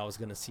or what I was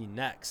going to see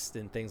next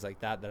and things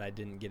like that I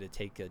didn't get to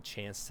take a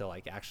chance to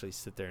like actually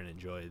sit there and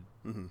enjoy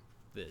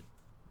the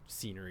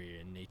scenery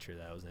and nature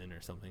that I was in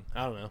or something.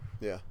 I don't know.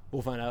 Yeah.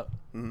 We'll find out.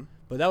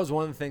 But that was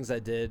one of the things I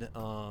did.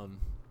 I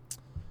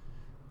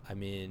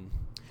mean,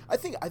 I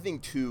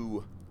think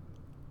too,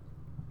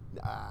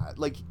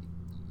 like,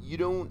 you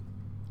don't,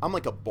 I'm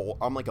like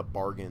a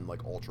bargain,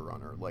 like, ultra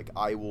runner. Like,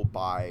 I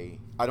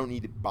don't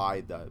need to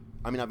buy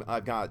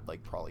I've got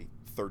like probably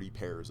 30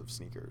 pairs of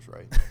sneakers,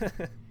 right?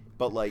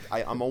 But like,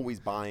 I'm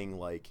always buying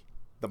like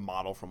the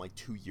model from like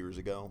 2 years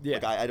ago. Yeah.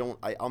 Like,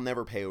 I'll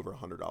never pay over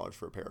 $100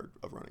 for a pair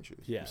of running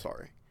shoes. Yeah. I'm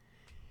sorry.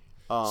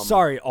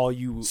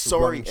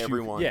 Sorry,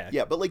 everyone. Yeah.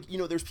 Yeah. But like, you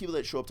know, there's people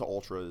that show up to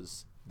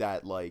ultras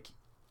that like,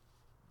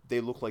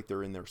 they look like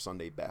they're in their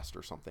Sunday best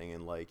or something.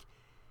 And like,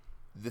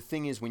 the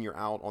thing is, when you're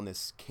out on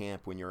this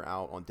camp, when you're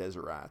out on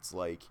Desert Rats,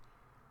 like,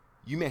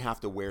 you may have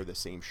to wear the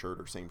same shirt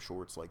or same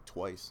shorts like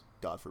twice,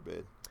 God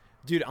forbid.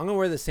 Dude, I'm gonna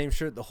wear the same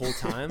shirt the whole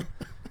time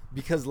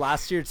because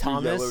last year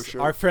Thomas,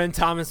 our friend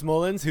Thomas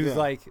Mullins, who's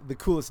like the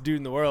coolest dude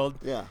in the world,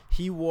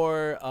 he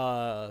wore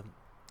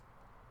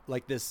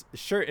like this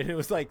shirt, and it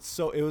was like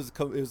it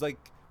was like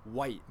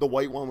white, the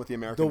white one with the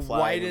American flag,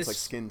 whitest, it was like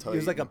skin tight. It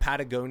was like a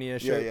Patagonia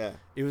shirt. Yeah.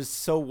 It was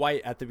so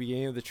white at the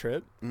beginning of the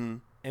trip,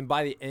 and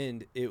by the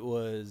end it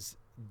was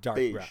dark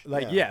brown.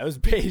 Like it was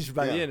beige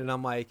by the end, and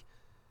I'm like,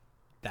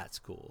 that's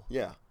cool.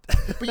 Yeah,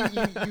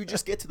 but you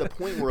just get to the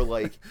point where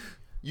like,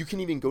 you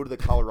can even go to the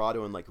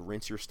Colorado and like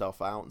rinse your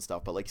stuff out and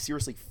stuff, but like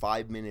seriously,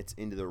 5 minutes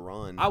into the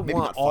run, I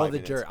want all the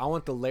dirt. I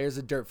want the layers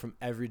of dirt from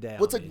every day.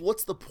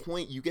 What's the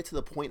point? You get to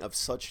the point of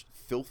such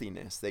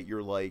filthiness that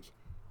you're like,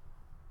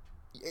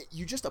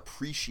 you just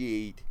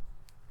appreciate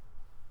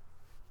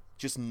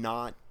just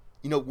not.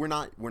 You know, we're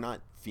not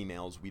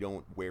females. We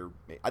don't wear.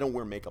 I don't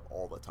wear makeup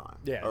all the time.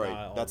 Yeah. All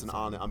right. That's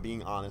I'm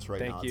being honest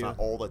right now. It's not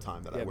all the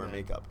time that I wear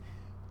makeup.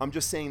 I'm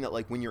just saying that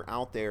like, when you're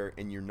out there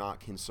and you're not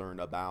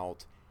concerned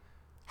about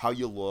how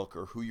you look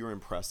or who you're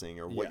impressing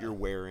or what you're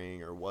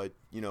wearing or what,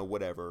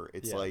 whatever.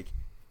 It's like,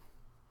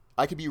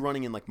 I could be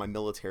running in like my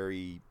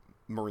military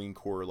Marine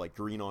Corps, like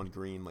green on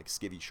green, like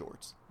skivvy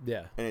shorts.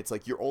 Yeah. And it's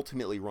like, you're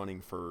ultimately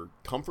running for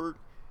comfort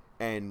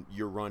and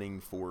you're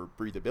running for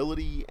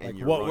breathability and like,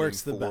 you're what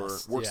works the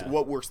best.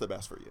 What works the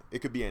best for you. It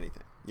could be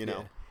anything,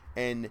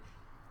 and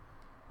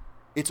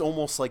it's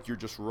almost like you're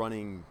just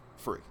running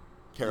free,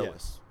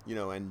 careless,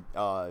 and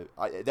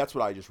that's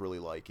what I just really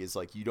like is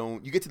like, you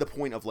get to the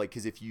point of like,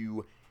 cause if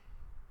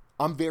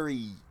I'm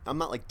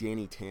not like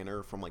Danny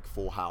Tanner from like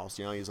Full House,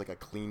 he's like a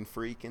clean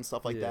freak and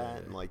stuff like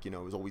that. And like,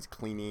 was always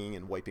cleaning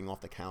and wiping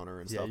off the counter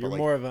and stuff. You're but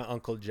more of an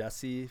Uncle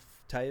Jesse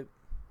type.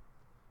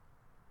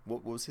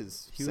 What was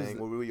his saying?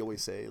 What would he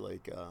always say?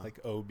 Like,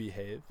 oh,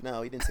 behave.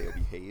 No, he didn't say oh,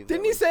 behave.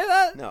 Didn't he say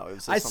that? No, it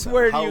was I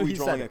swear to you, how are we he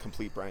drawing said a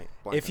complete blank?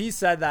 If he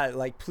said that,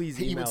 like,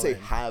 please email he would say, in.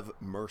 have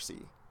mercy.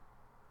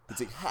 He'd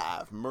say,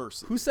 have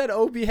mercy. Who said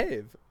oh,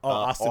 behave? Oh,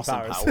 Austin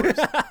Powers.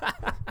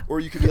 Or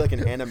you could be like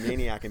an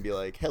animaniac and be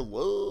like,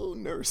 hello,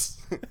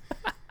 nurse.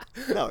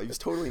 No, he was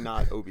totally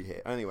not oh,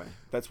 behave. Anyway,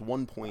 that's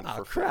 1 point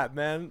for crap,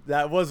 man.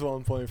 That was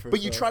 1 point for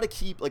But you try to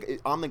keep, like,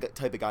 I'm the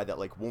type of guy that,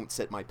 like, won't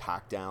set my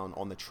pack down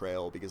on the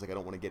trail because, like, I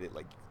don't want to get it,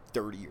 like,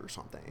 dirty or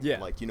something. Yeah.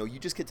 Like, you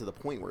just get to the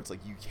point where it's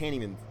like, you can't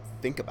even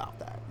think about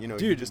that.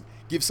 Dude. You just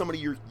give somebody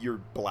your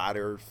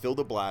bladder, fill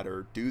the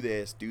bladder, do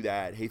this, do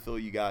that. Hey, Phil,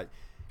 you got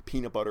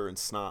peanut butter and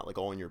snot, like,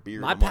 all in your beard.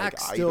 My pack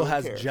still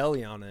has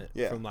jelly on it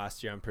from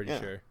last year, I'm pretty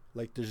sure.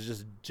 Like, there's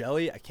just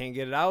jelly. I can't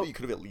get it out. Well, you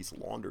could have at least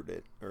laundered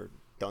it or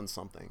done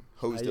something.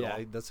 Hosed it off.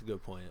 Yeah, that's a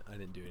good point. I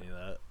didn't do any of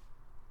that.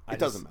 It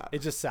doesn't matter. It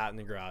just sat in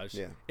the garage.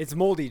 Yeah. It's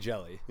moldy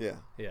jelly. Yeah.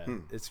 Yeah.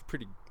 It's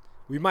pretty.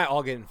 We might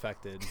all get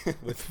infected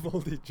with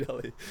moldy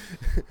jelly.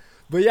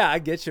 But yeah, I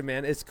get you,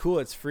 man. It's cool.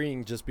 It's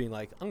freeing just being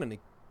like, I'm going to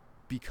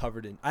be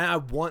covered in. I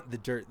want the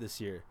dirt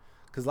this year.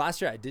 Because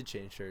last year I did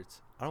change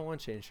shirts. I don't want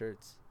to change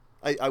shirts.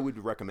 I would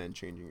recommend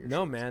changing your shirts.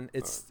 No, man.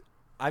 It's.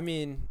 Right. I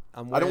mean,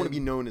 I don't want to be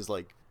known as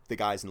like the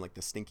guys in like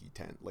the stinky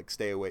tent. Like,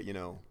 stay away,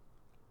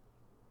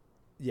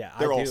 Yeah,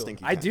 they're all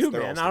stinky tents. I do,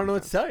 man. I don't know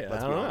what to tell you.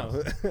 Let's I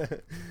don't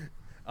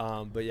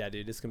know. But yeah,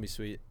 dude, it's gonna be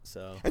sweet.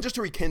 So, and just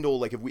to rekindle,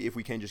 like, if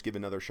we can just give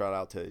another shout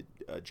out to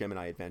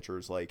Gemini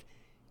Adventures, like,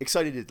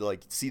 excited to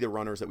like see the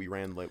runners that we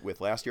ran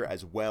with last year,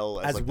 as well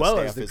as the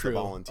crew. The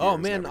volunteers. Oh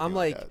man, I'm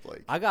like,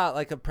 I got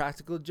like a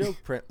practical joke.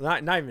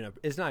 Not even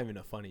it's not even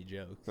a funny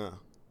joke.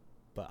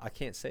 But I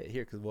can't say it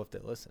here because what if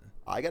they listen?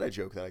 I got a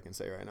joke that I can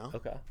say right now.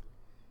 Okay.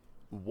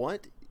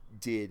 What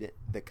did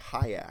the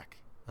kayak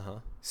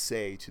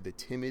say to the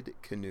timid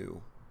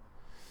canoe?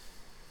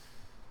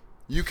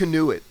 You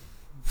canoe it.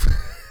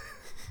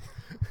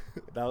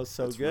 That was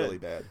so That's good. Really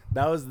bad.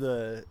 That was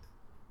the.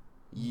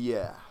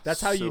 Yeah.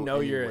 That's how you know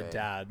you're a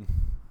dad.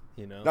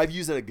 I've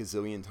used it a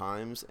gazillion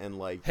times, and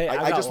like, hey,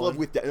 I just love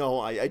with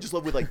I just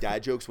love with like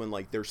dad jokes when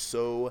like they're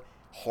so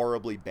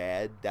horribly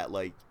bad that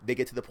like they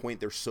get to the point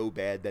they're so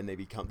bad then they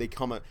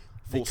come a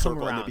full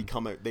circle around.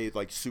 And they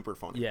like super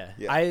funny.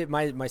 Yeah.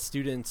 My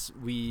students,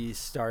 we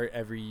start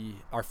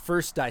our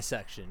first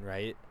dissection,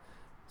 right?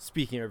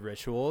 Speaking of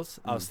rituals,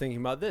 I was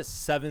thinking about this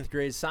 7th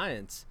grade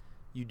science.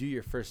 You do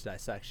your first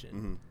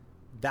dissection.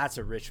 That's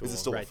a ritual. Is it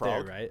still right a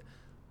frog? there, right?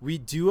 We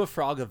do a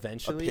frog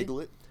eventually. A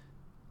piglet?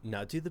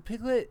 No, dude, the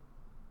piglet,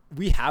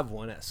 we have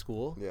one at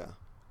school. Yeah.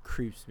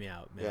 Creeps me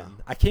out, man. Yeah.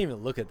 I can't even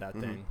look at that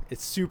thing.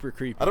 It's super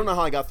creepy. I don't know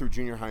how I got through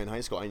junior high and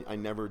high school. I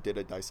never did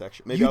a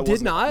dissection. Maybe you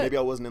did not? Maybe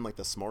I wasn't in like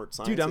the smart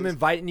sciences. Dude, I'm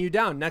inviting you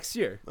down next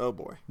year. Oh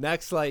boy.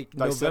 Next dissection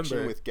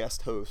November with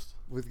guest host.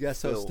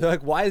 They're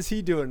like, why is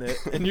he doing it?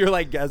 And you're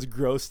like as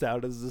grossed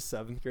out as the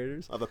 7th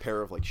graders. I have a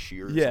pair of like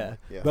shears. Yeah.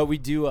 But we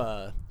do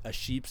a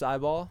sheep's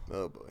eyeball.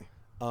 Oh boy.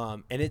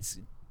 And it's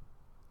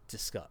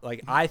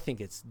like, I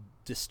think it's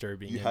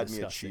disturbing. You had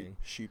disgusting. Me at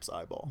sheep's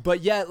eyeball.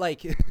 But yet,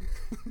 like,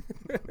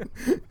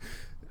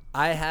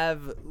 I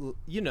have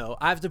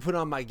to put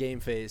on my game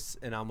face,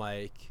 and I'm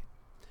like,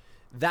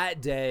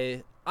 that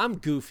day, I'm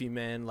goofy,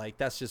 man. Like,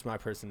 that's just my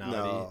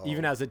personality,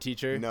 even as a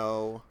teacher.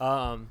 No.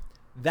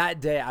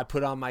 That day, I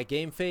put on my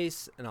game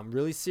face, and I'm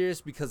really serious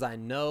because I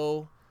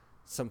know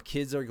some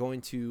kids are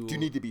going to... Do you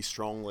need to be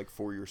strong, like,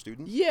 for your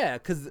students? Yeah,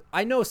 because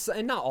I know,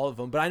 and not all of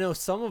them, but I know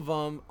some of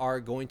them are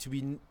going to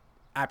be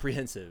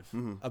apprehensive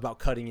about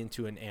cutting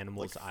into an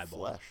animal's like eyeball.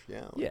 Flesh,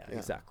 yeah. Yeah,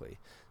 exactly.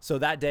 So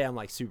that day, I'm,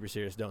 like, super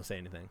serious. Don't say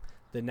anything.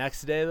 The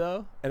next day,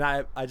 though, and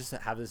I just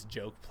have this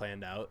joke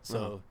planned out,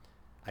 so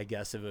I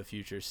guess if a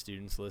future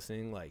student's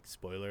listening, like,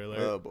 spoiler alert.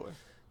 Oh, boy.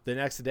 The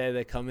next day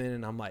they come in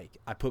and I'm like,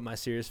 I put my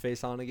serious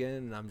face on again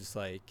and I'm just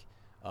like,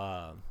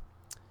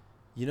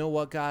 you know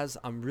what, guys?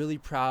 I'm really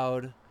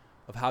proud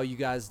of how you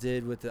guys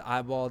did with the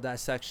eyeball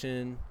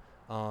dissection.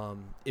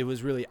 It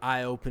was really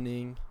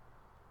eye-opening.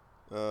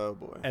 Oh,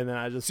 boy. And then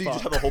I just So you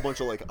just have a whole bunch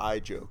of, like, eye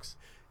jokes.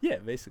 Yeah,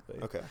 basically.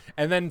 Okay.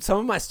 And then some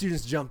of my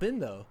students jump in,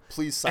 though.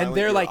 Please silence and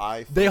they're your like,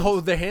 eye they phones.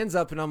 hold their hands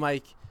up and I'm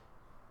like,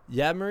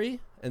 yeah,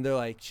 Marie? And they're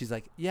like, she's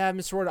like, yeah,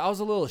 Mr. Ward, I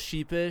was a little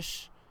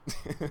sheepish.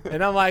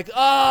 And I'm like,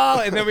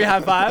 oh, and then we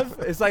high five.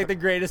 It's like the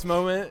greatest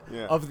moment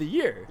of the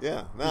year.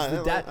 Yeah, I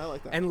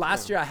like that. And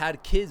last year I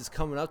had kids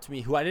coming up to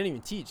me who I didn't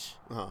even teach,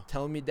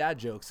 telling me dad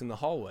jokes in the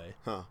hallway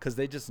because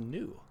they just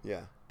knew.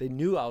 Yeah, they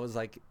knew I was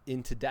like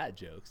into dad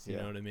jokes. You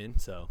know what I mean?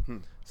 So,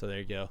 so there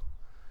you go.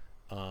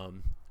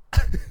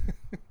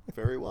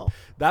 Very well.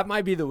 That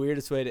might be the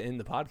weirdest way to end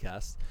the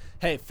podcast.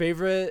 Hey,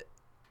 favorite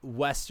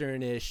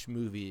Western-ish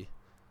movie.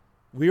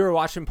 We were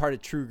watching part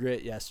of True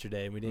Grit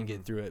yesterday, and we didn't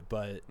get through it,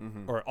 but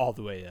or all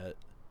the way yet.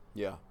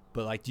 Yeah.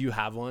 But like, do you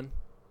have one?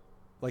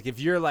 Like, if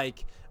you're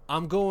like,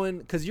 I'm going,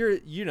 because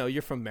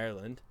you're from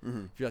Maryland.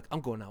 If you're like,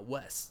 I'm going out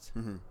west.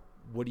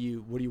 What are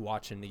you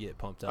watching to get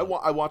pumped up?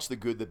 I watched The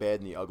Good, the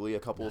Bad, and the Ugly a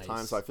couple of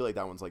times, so I feel like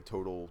that one's like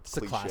total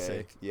cliche. A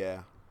classic.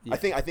 Yeah. I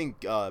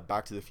think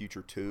Back to the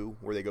Future 2,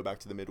 where they go back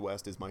to the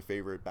Midwest, is my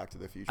favorite Back to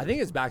the Future. I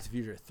think it's Back to the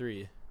Future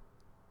 3.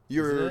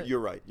 You're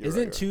right.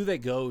 Isn't 2 they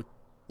go?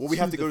 Well, we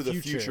have to go to the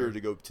future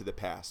to go to the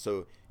past.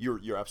 So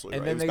you're absolutely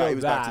and right. Then it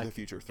was back to the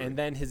Future 3. And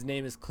then his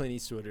name is Clint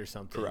Eastwood or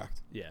something.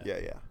 Correct. Yeah.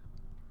 Yeah.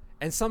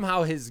 And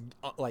somehow his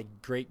like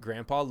great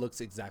grandpa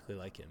looks exactly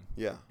like him.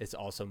 Yeah. It's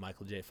also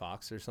Michael J.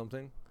 Fox or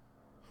something.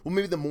 Well,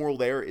 maybe the moral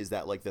there is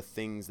that like the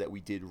things that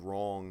we did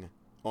wrong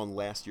on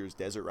last year's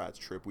Desert Rats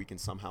trip, we can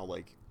somehow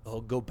like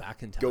go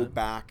back in time. Go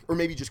back, or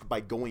maybe just by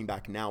going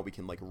back now, we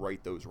can like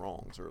right those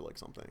wrongs or like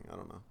something. I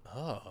don't know.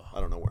 I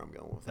don't know where I'm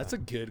going with that. That's a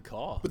good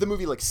call. But the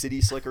movie like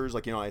City Slickers,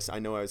 like I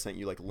know I sent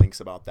you like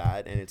links about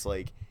that, and it's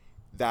like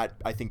that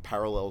I think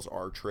parallels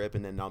our trip,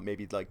 and then now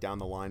maybe like down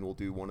the line we'll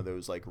do one of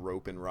those like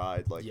rope and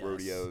ride like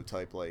rodeo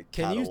type like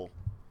cattle.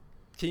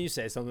 Can you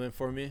say something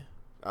for me?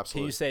 Absolutely.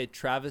 Can you say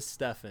Travis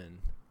Steffen?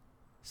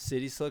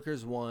 City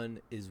Slickers 1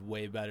 is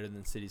way better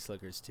than City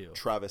Slickers 2.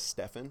 Travis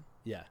Steffen?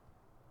 Yeah.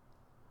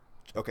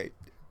 Okay.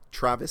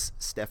 Travis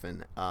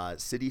Steffen.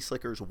 City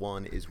Slickers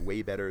 1 is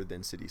way better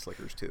than City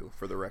Slickers 2,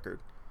 for the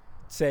record.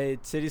 Say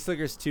City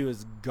Slickers 2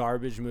 is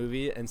garbage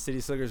movie and City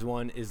Slickers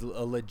 1 is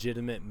a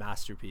legitimate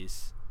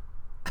masterpiece.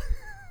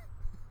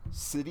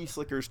 City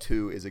Slickers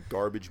 2 is a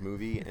garbage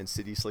movie and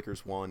City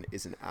Slickers 1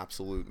 is an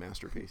absolute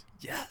masterpiece.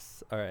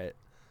 Yes. All right.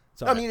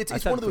 Sorry. I mean,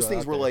 it's one of those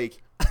things where, like,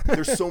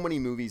 there's so many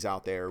movies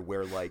out there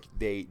where, like,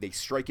 they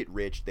strike it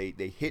rich, they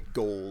hit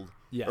gold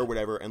or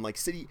whatever, and, like,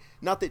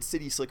 not that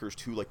City Slickers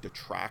 2, like,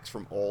 detracts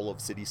from all of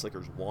City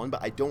Slickers 1,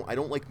 but I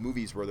don't like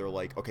movies where they're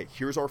like, okay,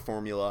 here's our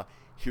formula,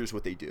 here's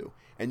what they do.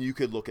 And you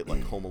could look at,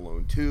 like, Home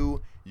Alone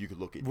 2, you could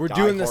look at We're Die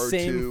doing Hard the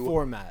same 2.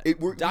 format.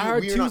 Die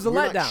Hard 2 is a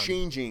we're letdown. Not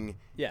changing.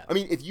 Yeah. I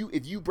mean, if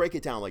you break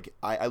it down, like,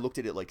 I looked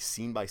at it, like,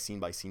 scene by scene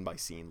by scene by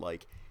scene,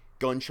 like,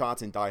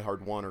 gunshots in Die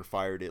Hard 1 are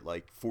fired at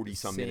like 40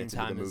 some minutes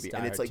into the movie,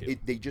 and it's like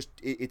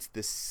it's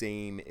the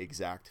same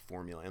exact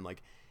formula,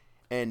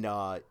 and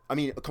I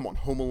mean, come on,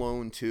 Home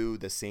Alone 2,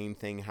 the same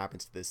thing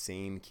happens to the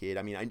same kid.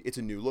 I mean, it's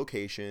a new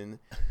location,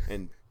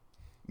 and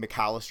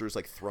McAllister's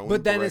like throwing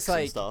bricks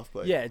and stuff,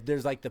 but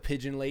there's like the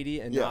pigeon lady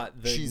and not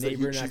the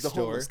neighbor next door. She's the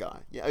homeless guy.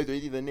 Yeah,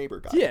 the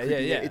neighbor guy. Yeah.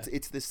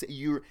 It's this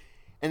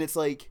and it's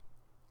like.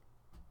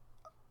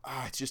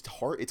 It's just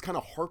it's kind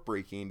of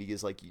heartbreaking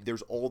because like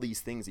there's all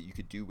these things that you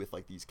could do with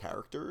like these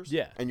characters,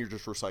 and you're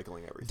just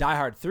recycling everything. Die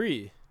Hard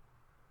 3,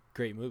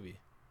 great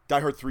movie. Die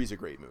Hard 3 is a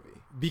great movie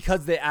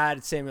because they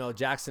add Samuel L.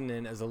 Jackson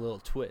in as a little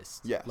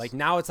twist. Yes, like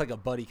now it's like a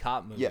buddy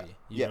cop movie.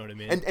 You know what I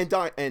mean?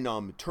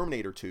 And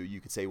Terminator 2, you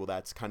could say, well,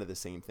 that's kind of the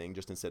same thing,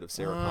 just instead of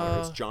Sarah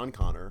Connor, it's John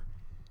Connor,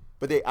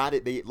 but they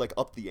like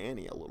upped the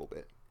ante a little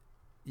bit.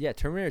 Yeah,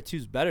 Terminator 2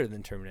 is better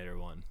than Terminator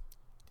 1.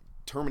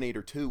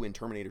 Terminator 2 and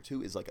Terminator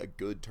 2 is like a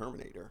good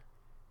Terminator.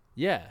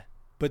 Yeah,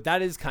 but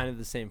that is kind of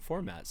the same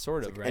format,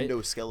 sort of, like right?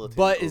 Endoskeleton.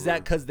 But is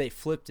that because they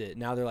flipped it?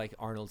 Now they're like,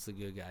 Arnold's the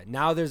good guy.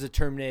 Now there's a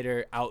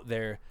Terminator out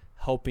there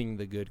helping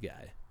the good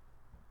guy.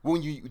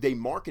 When they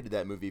marketed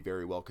that movie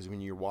very well, because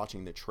when you're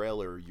watching the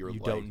trailer, you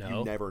don't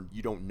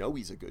know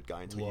he's a good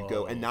guy until you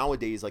go. And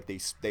nowadays, like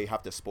they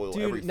have to spoil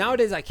everything.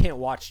 Nowadays I can't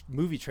watch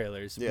movie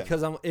trailers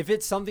because if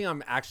it's something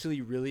I'm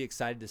actually really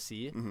excited to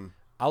see,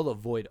 I'll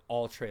avoid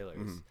all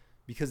trailers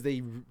because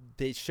they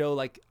show,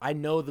 like, I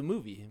know the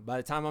movie. By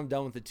the time I'm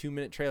done with the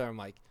 2-minute trailer, I'm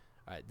like,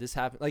 all right, this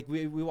happened. Like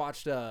we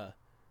watched the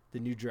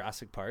new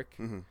Jurassic Park.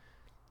 Mm-hmm.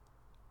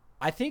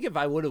 I think if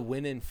I would have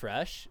went in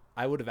fresh,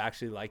 I would have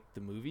actually liked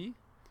the movie.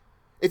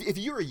 If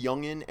you're a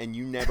youngin' and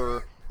you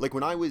never like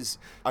when I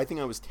think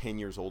I was 10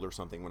 years old or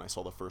something when I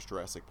saw the first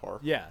Jurassic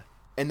Park. Yeah.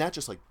 And that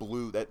just like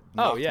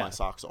knocked my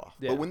socks off.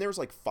 Yeah. But when there's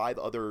like 5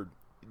 other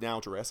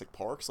now Jurassic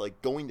Parks,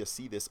 like going to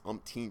see this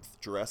umpteenth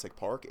Jurassic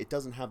Park, it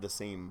doesn't have the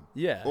same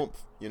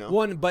oomph, you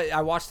know? But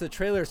I watched the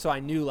trailer, so I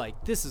knew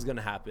like this is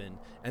gonna happen,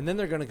 and then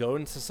they're gonna go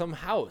into some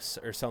house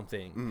or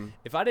something. Mm-hmm.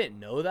 If I didn't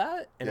know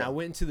that and I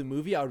went into the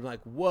movie, I would be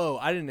like, whoa,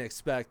 I didn't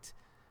expect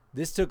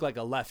this. Took like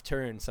a left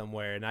turn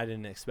somewhere, and I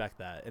didn't expect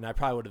that, and I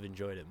probably would have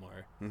enjoyed it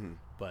more. Mm-hmm.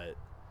 But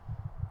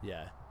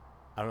yeah,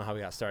 I don't know how we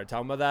got started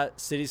talking about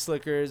that. City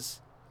Slickers.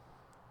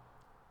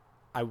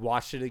 I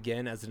watched it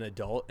again as an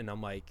adult, and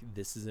I'm like,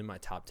 this is in my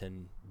top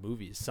 10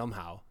 movies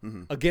somehow,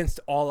 against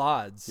all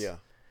odds. Yeah.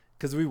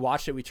 Because we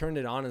watched it, we turned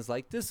it on, and it's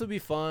like, this will be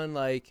fun.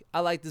 Like,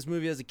 I liked this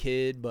movie as a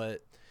kid,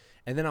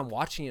 and then I'm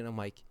watching it, and I'm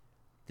like,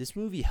 this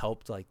movie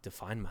helped, like,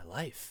 define my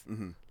life.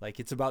 Mm-hmm. Like,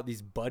 it's about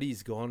these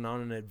buddies going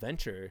on an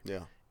adventure.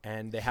 Yeah.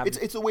 And they have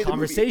it's the way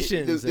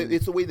conversations.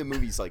 It's the way the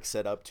movie's, like,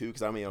 set up, too,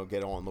 because I mean, I'll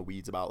get all in the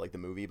weeds about, like, the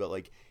movie, but,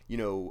 like, you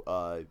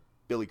know,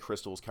 Billy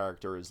Crystal's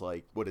character is,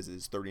 like, what is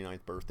his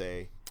 39th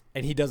birthday?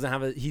 And he doesn't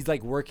have he's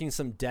like working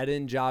some dead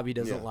end job he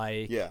doesn't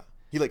like. Yeah.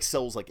 He like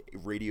sells like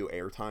radio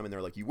airtime, and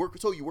they're like, you work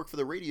for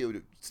the radio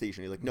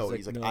station. He's like, no.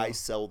 He's like, no. I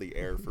sell the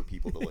air for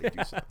people to like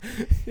do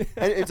something.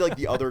 And it's like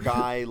the other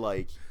guy,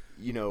 like,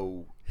 you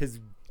know, it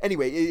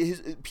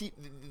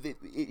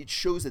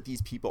shows that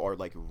these people are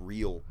like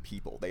real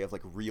people. They have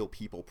like real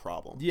people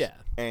problems. Yeah.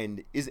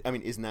 And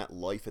isn't that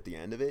life at the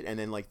end of it? And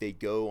then like they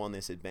go on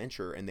this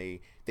adventure and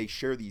they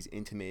share these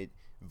intimate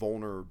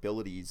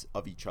vulnerabilities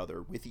of each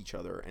other with each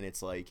other, and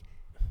it's like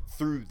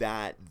through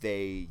that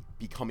they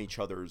become each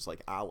other's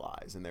like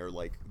allies, and they're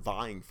like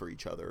vying for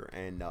each other.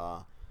 And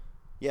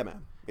yeah,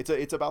 man,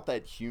 it's about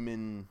that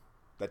human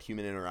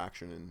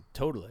interaction. And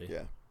totally.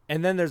 Yeah.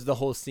 And then there's the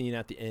whole scene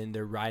at the end.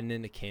 They're riding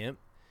into camp,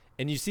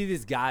 and you see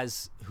these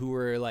guys who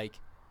were like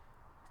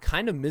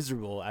kind of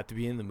miserable at the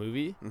beginning of the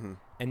movie,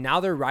 and now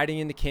they're riding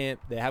into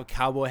camp. They have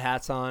cowboy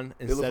hats on.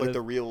 They look like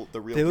the real.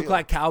 They look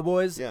like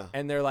cowboys. Yeah.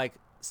 And they're like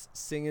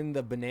singing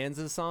the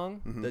Bonanza song,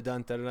 the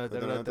dun dun dun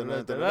dun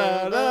dun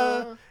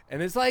dun,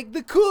 and it's like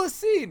the coolest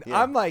scene.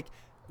 Yeah. I'm like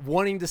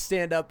wanting to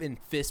stand up and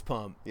fist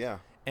pump. Yeah.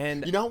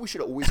 And you know how we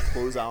should always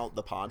close out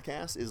the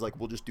podcast is like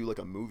we'll just do like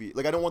a movie.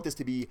 Like I don't want this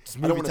to be.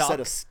 I don't want to set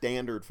a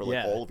standard for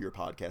like all of your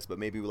podcasts, but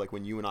maybe like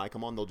when you and I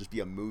come on, there'll just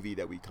be a movie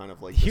that we kind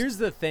of like. Here's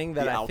the thing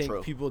that I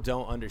think people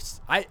don't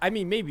understand. I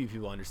mean, maybe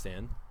people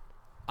understand.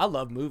 I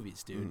love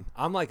movies, dude.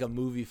 I'm like a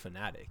movie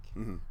fanatic.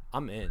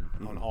 I'm in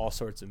on all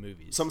sorts of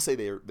movies. Some say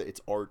it's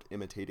art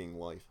imitating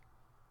life.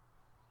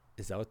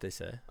 Is that what they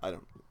say? I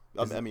don't.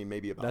 I mean,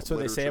 maybe about. That's what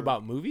literature. They say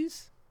about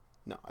movies.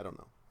 No, I don't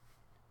know.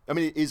 I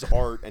mean, it is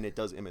art and it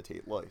does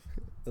imitate life.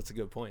 That's a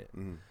good point.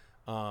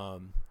 So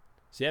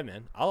yeah,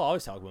 man, I'll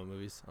always talk about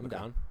movies. I'm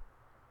down.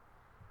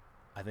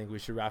 I think we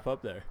should wrap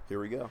up there. Here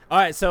we go. All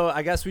right, so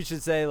I guess we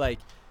should say like,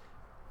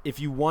 if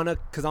you wanna,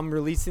 because I'm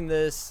releasing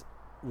this.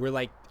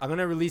 I'm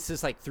gonna release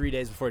this like 3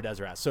 days before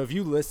Desert Rat. So if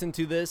you listen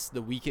to this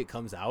the week it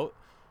comes out,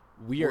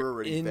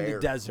 we're in the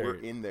desert. We're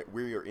in there.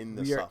 We are in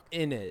the We are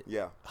in it.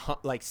 Yeah.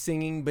 Like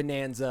singing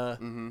Bonanza.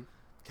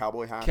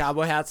 Cowboy hats.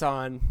 Cowboy hats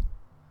on,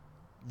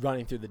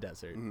 running through the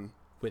desert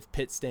with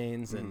pit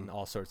stains and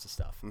all sorts of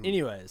stuff.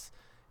 Anyways,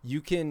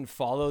 you can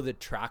follow the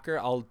tracker.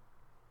 I'll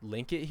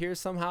link it here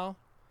somehow.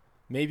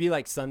 Maybe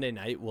like Sunday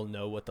night we'll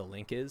know what the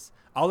link is.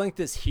 I'll link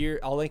this here.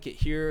 I'll link it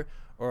here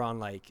or on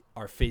like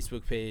our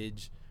Facebook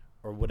page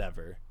or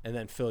whatever. And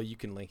then Phil, you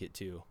can link it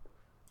too.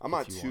 I'm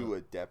not too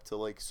adept to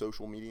like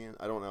social media.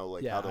 I don't know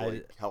like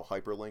how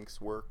hyperlinks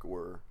work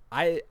or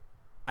I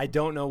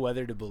don't know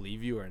whether to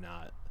believe you or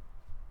not.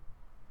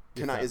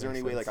 Is there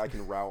any way like I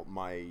can route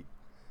my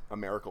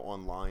America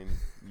Online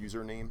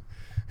username?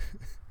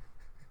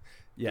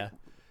 Yeah.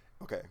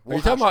 Okay. Are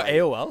you talking about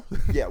AOL?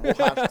 Yeah, we'll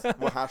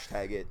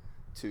hashtag it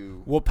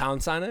to. We'll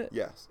pound sign it?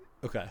 Yes.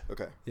 Okay.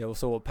 Okay. Yeah,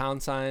 so we'll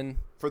pound sign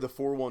for the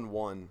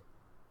 411.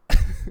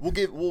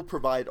 We'll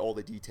provide all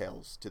the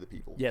details to the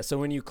people. Yeah, so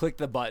when you click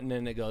the button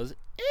and it goes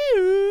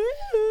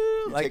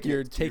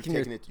you're taking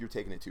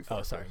it too far.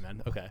 Oh, sorry,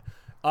 man. Okay.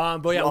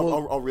 But yeah,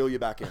 I'll reel you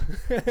back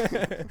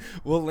in.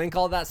 We'll link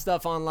all that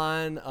stuff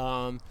online.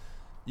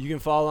 You can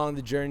follow along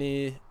the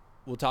journey.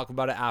 We'll talk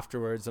about it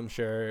afterwards, I'm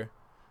sure.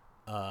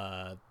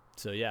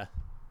 So yeah.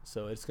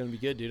 So it's going to be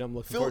good, dude. I'm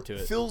looking forward to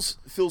it.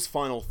 Phil's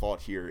final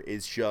thought here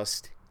is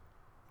just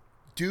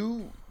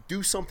do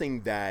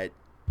something that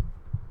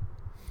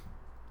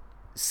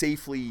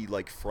safely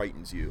like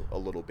frightens you a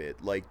little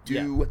bit. Like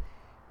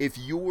if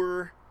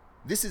you're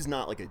this is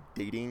not like a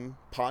dating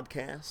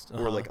podcast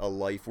or like a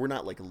life. We're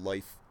not like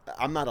life.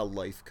 I'm not a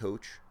life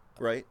coach.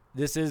 right?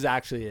 This is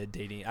actually a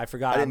dating. I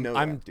forgot. I didn't know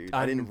that, dude.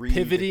 I didn't read.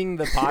 Pivoting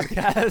the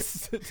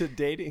podcast to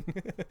dating.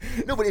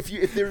 No, but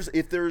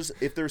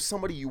if there's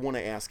somebody you want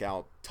to ask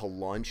out to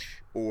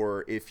lunch,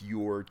 or if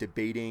you're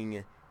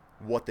debating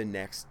what the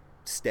next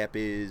step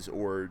is,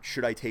 or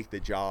should I take the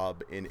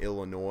job in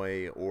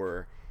Illinois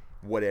or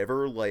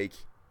whatever, like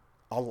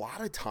a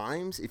lot of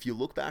times, if you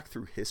look back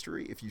through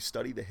history, if you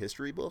study the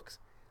history books,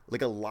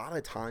 like a lot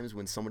of times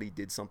when somebody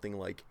did something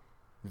like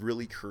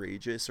really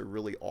courageous or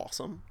really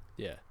awesome,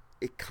 yeah,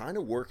 it kind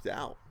of worked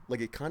out.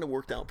 Like it kind of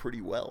worked out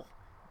pretty well,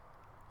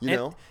 you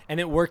know? And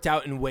it worked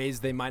out in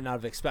ways they might not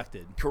have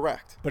expected.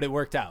 Correct. But it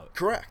worked out.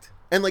 Correct.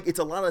 And like, it's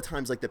a lot of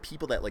times like the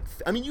people that like,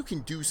 I mean, you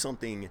can do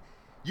something,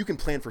 you can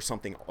plan for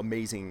something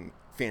amazing,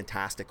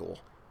 fantastical,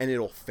 and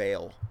it'll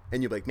fail.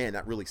 And you'll be like, man,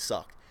 that really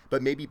sucked.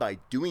 But maybe by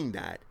doing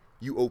that,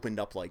 you opened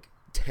up like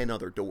 10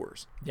 other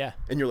doors. Yeah.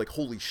 And you're like,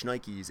 holy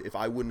shnikes, if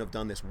I wouldn't have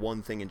done this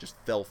one thing and just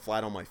fell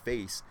flat on my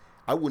face,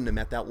 I wouldn't have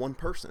met that one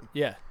person.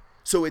 Yeah.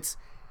 So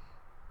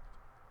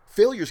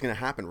failure's going to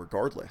happen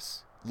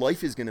regardless.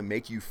 Life is going to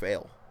make you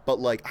fail. But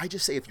like, I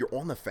just say, if you're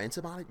on the fence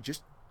about it,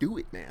 just do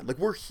it, man. Like,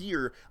 we're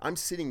here. I'm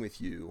sitting with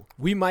you.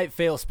 We might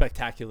fail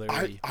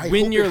spectacularly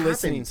when you're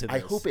listening to this. I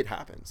hope it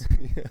happens.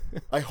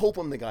 I hope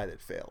I'm the guy that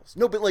fails.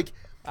 No, but like,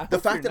 the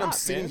fact that I'm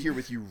sitting here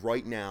with you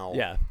right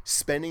now,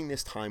 spending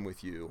this time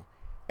with you,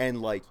 and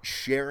like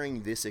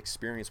sharing this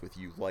experience with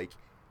you, like,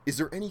 is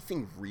there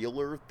anything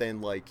realer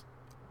than like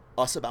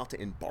us about to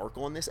embark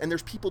on this? And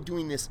there's people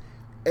doing this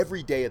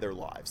every day of their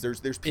lives. There's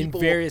people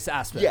in various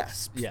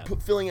aspects. Yes.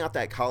 Filling out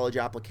that college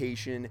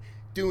application,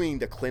 doing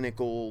the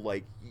clinical,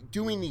 like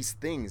doing these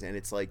things, and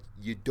it's like,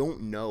 you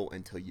don't know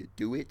until you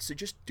do it. So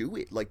just do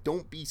it. Like,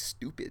 don't be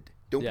stupid.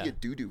 Don't be a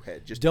doo-doo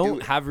head. Just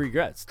don't have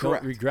regrets.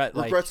 Correct. Don't regret.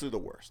 Regrets are the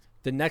worst.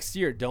 The next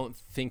year, don't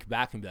think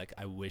back and be like,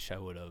 I wish I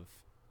would have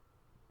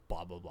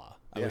blah, blah, blah.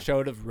 I wish I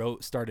would have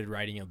started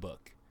writing a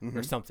book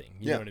or something.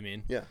 You know what I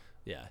mean? Yeah.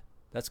 Yeah.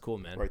 That's cool,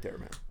 man. Right there,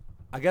 man.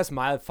 I guess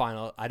my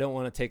final, I don't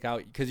want to take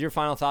out, because your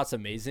final thought's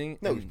amazing.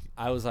 No.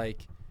 I was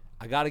like,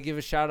 I got to give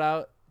a shout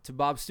out to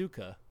Bob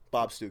Stuka.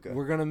 Bob Stuka.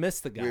 We're going to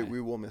miss the guy.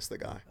 We will miss the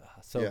guy.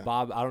 So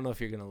Bob, I don't know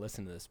if you're going to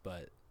listen to this,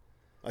 but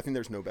I think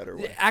there's no better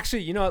way.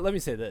 Actually, you know what? Let me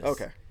say this.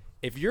 Okay.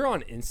 If you're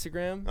on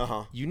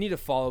Instagram, you need to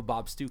follow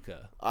Bob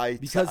Stuka. I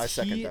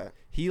second that.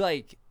 He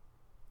like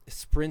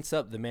sprints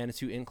up the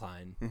Manitou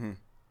Incline,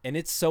 and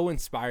it's so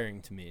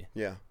inspiring to me.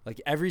 Yeah. Like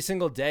every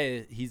single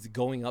day, he's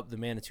going up the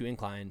Manitou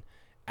Incline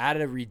at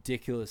a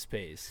ridiculous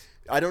pace.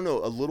 I don't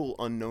know, a little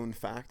unknown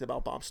fact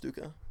about Bob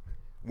Stuka.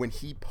 When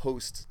he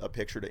posts a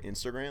picture to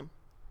Instagram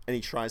and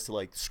he tries to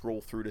like scroll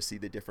through to see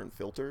the different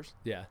filters.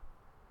 Yeah.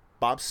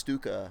 Bob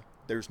Stuka,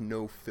 there's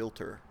no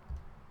filter.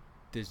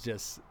 There's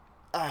just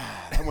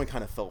that one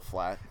kind of fell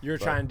flat. You're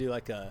trying to do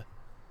like a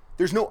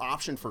there's no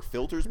option for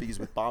filters, because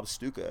with Bob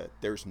Stuka,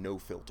 there's no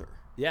filter.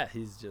 Yeah,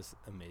 he's just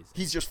amazing.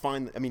 He's just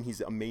fine. I mean,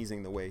 he's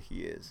amazing the way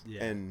he is.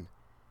 Yeah. And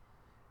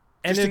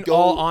in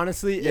all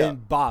honesty,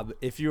 and Bob,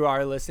 if you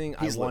are listening,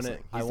 I want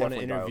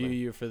to interview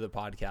you for the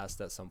podcast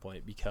at some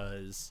point,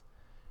 because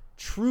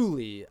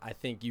truly, I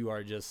think you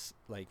are just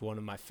like one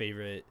of my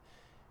favorite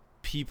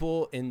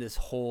people in this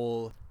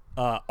whole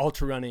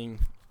ultra running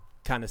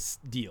kind of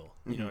deal.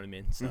 You know what I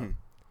mean? So,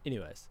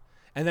 anyways,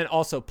 and then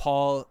also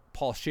Paul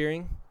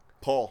Shearing.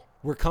 Paul,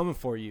 we're coming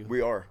for you.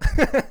 We are.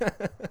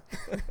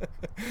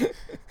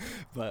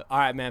 But all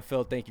right, man,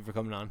 Phil, thank you for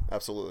coming on.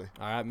 Absolutely.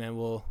 All right, man,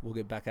 we'll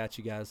get back at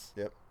you guys.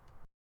 Yep.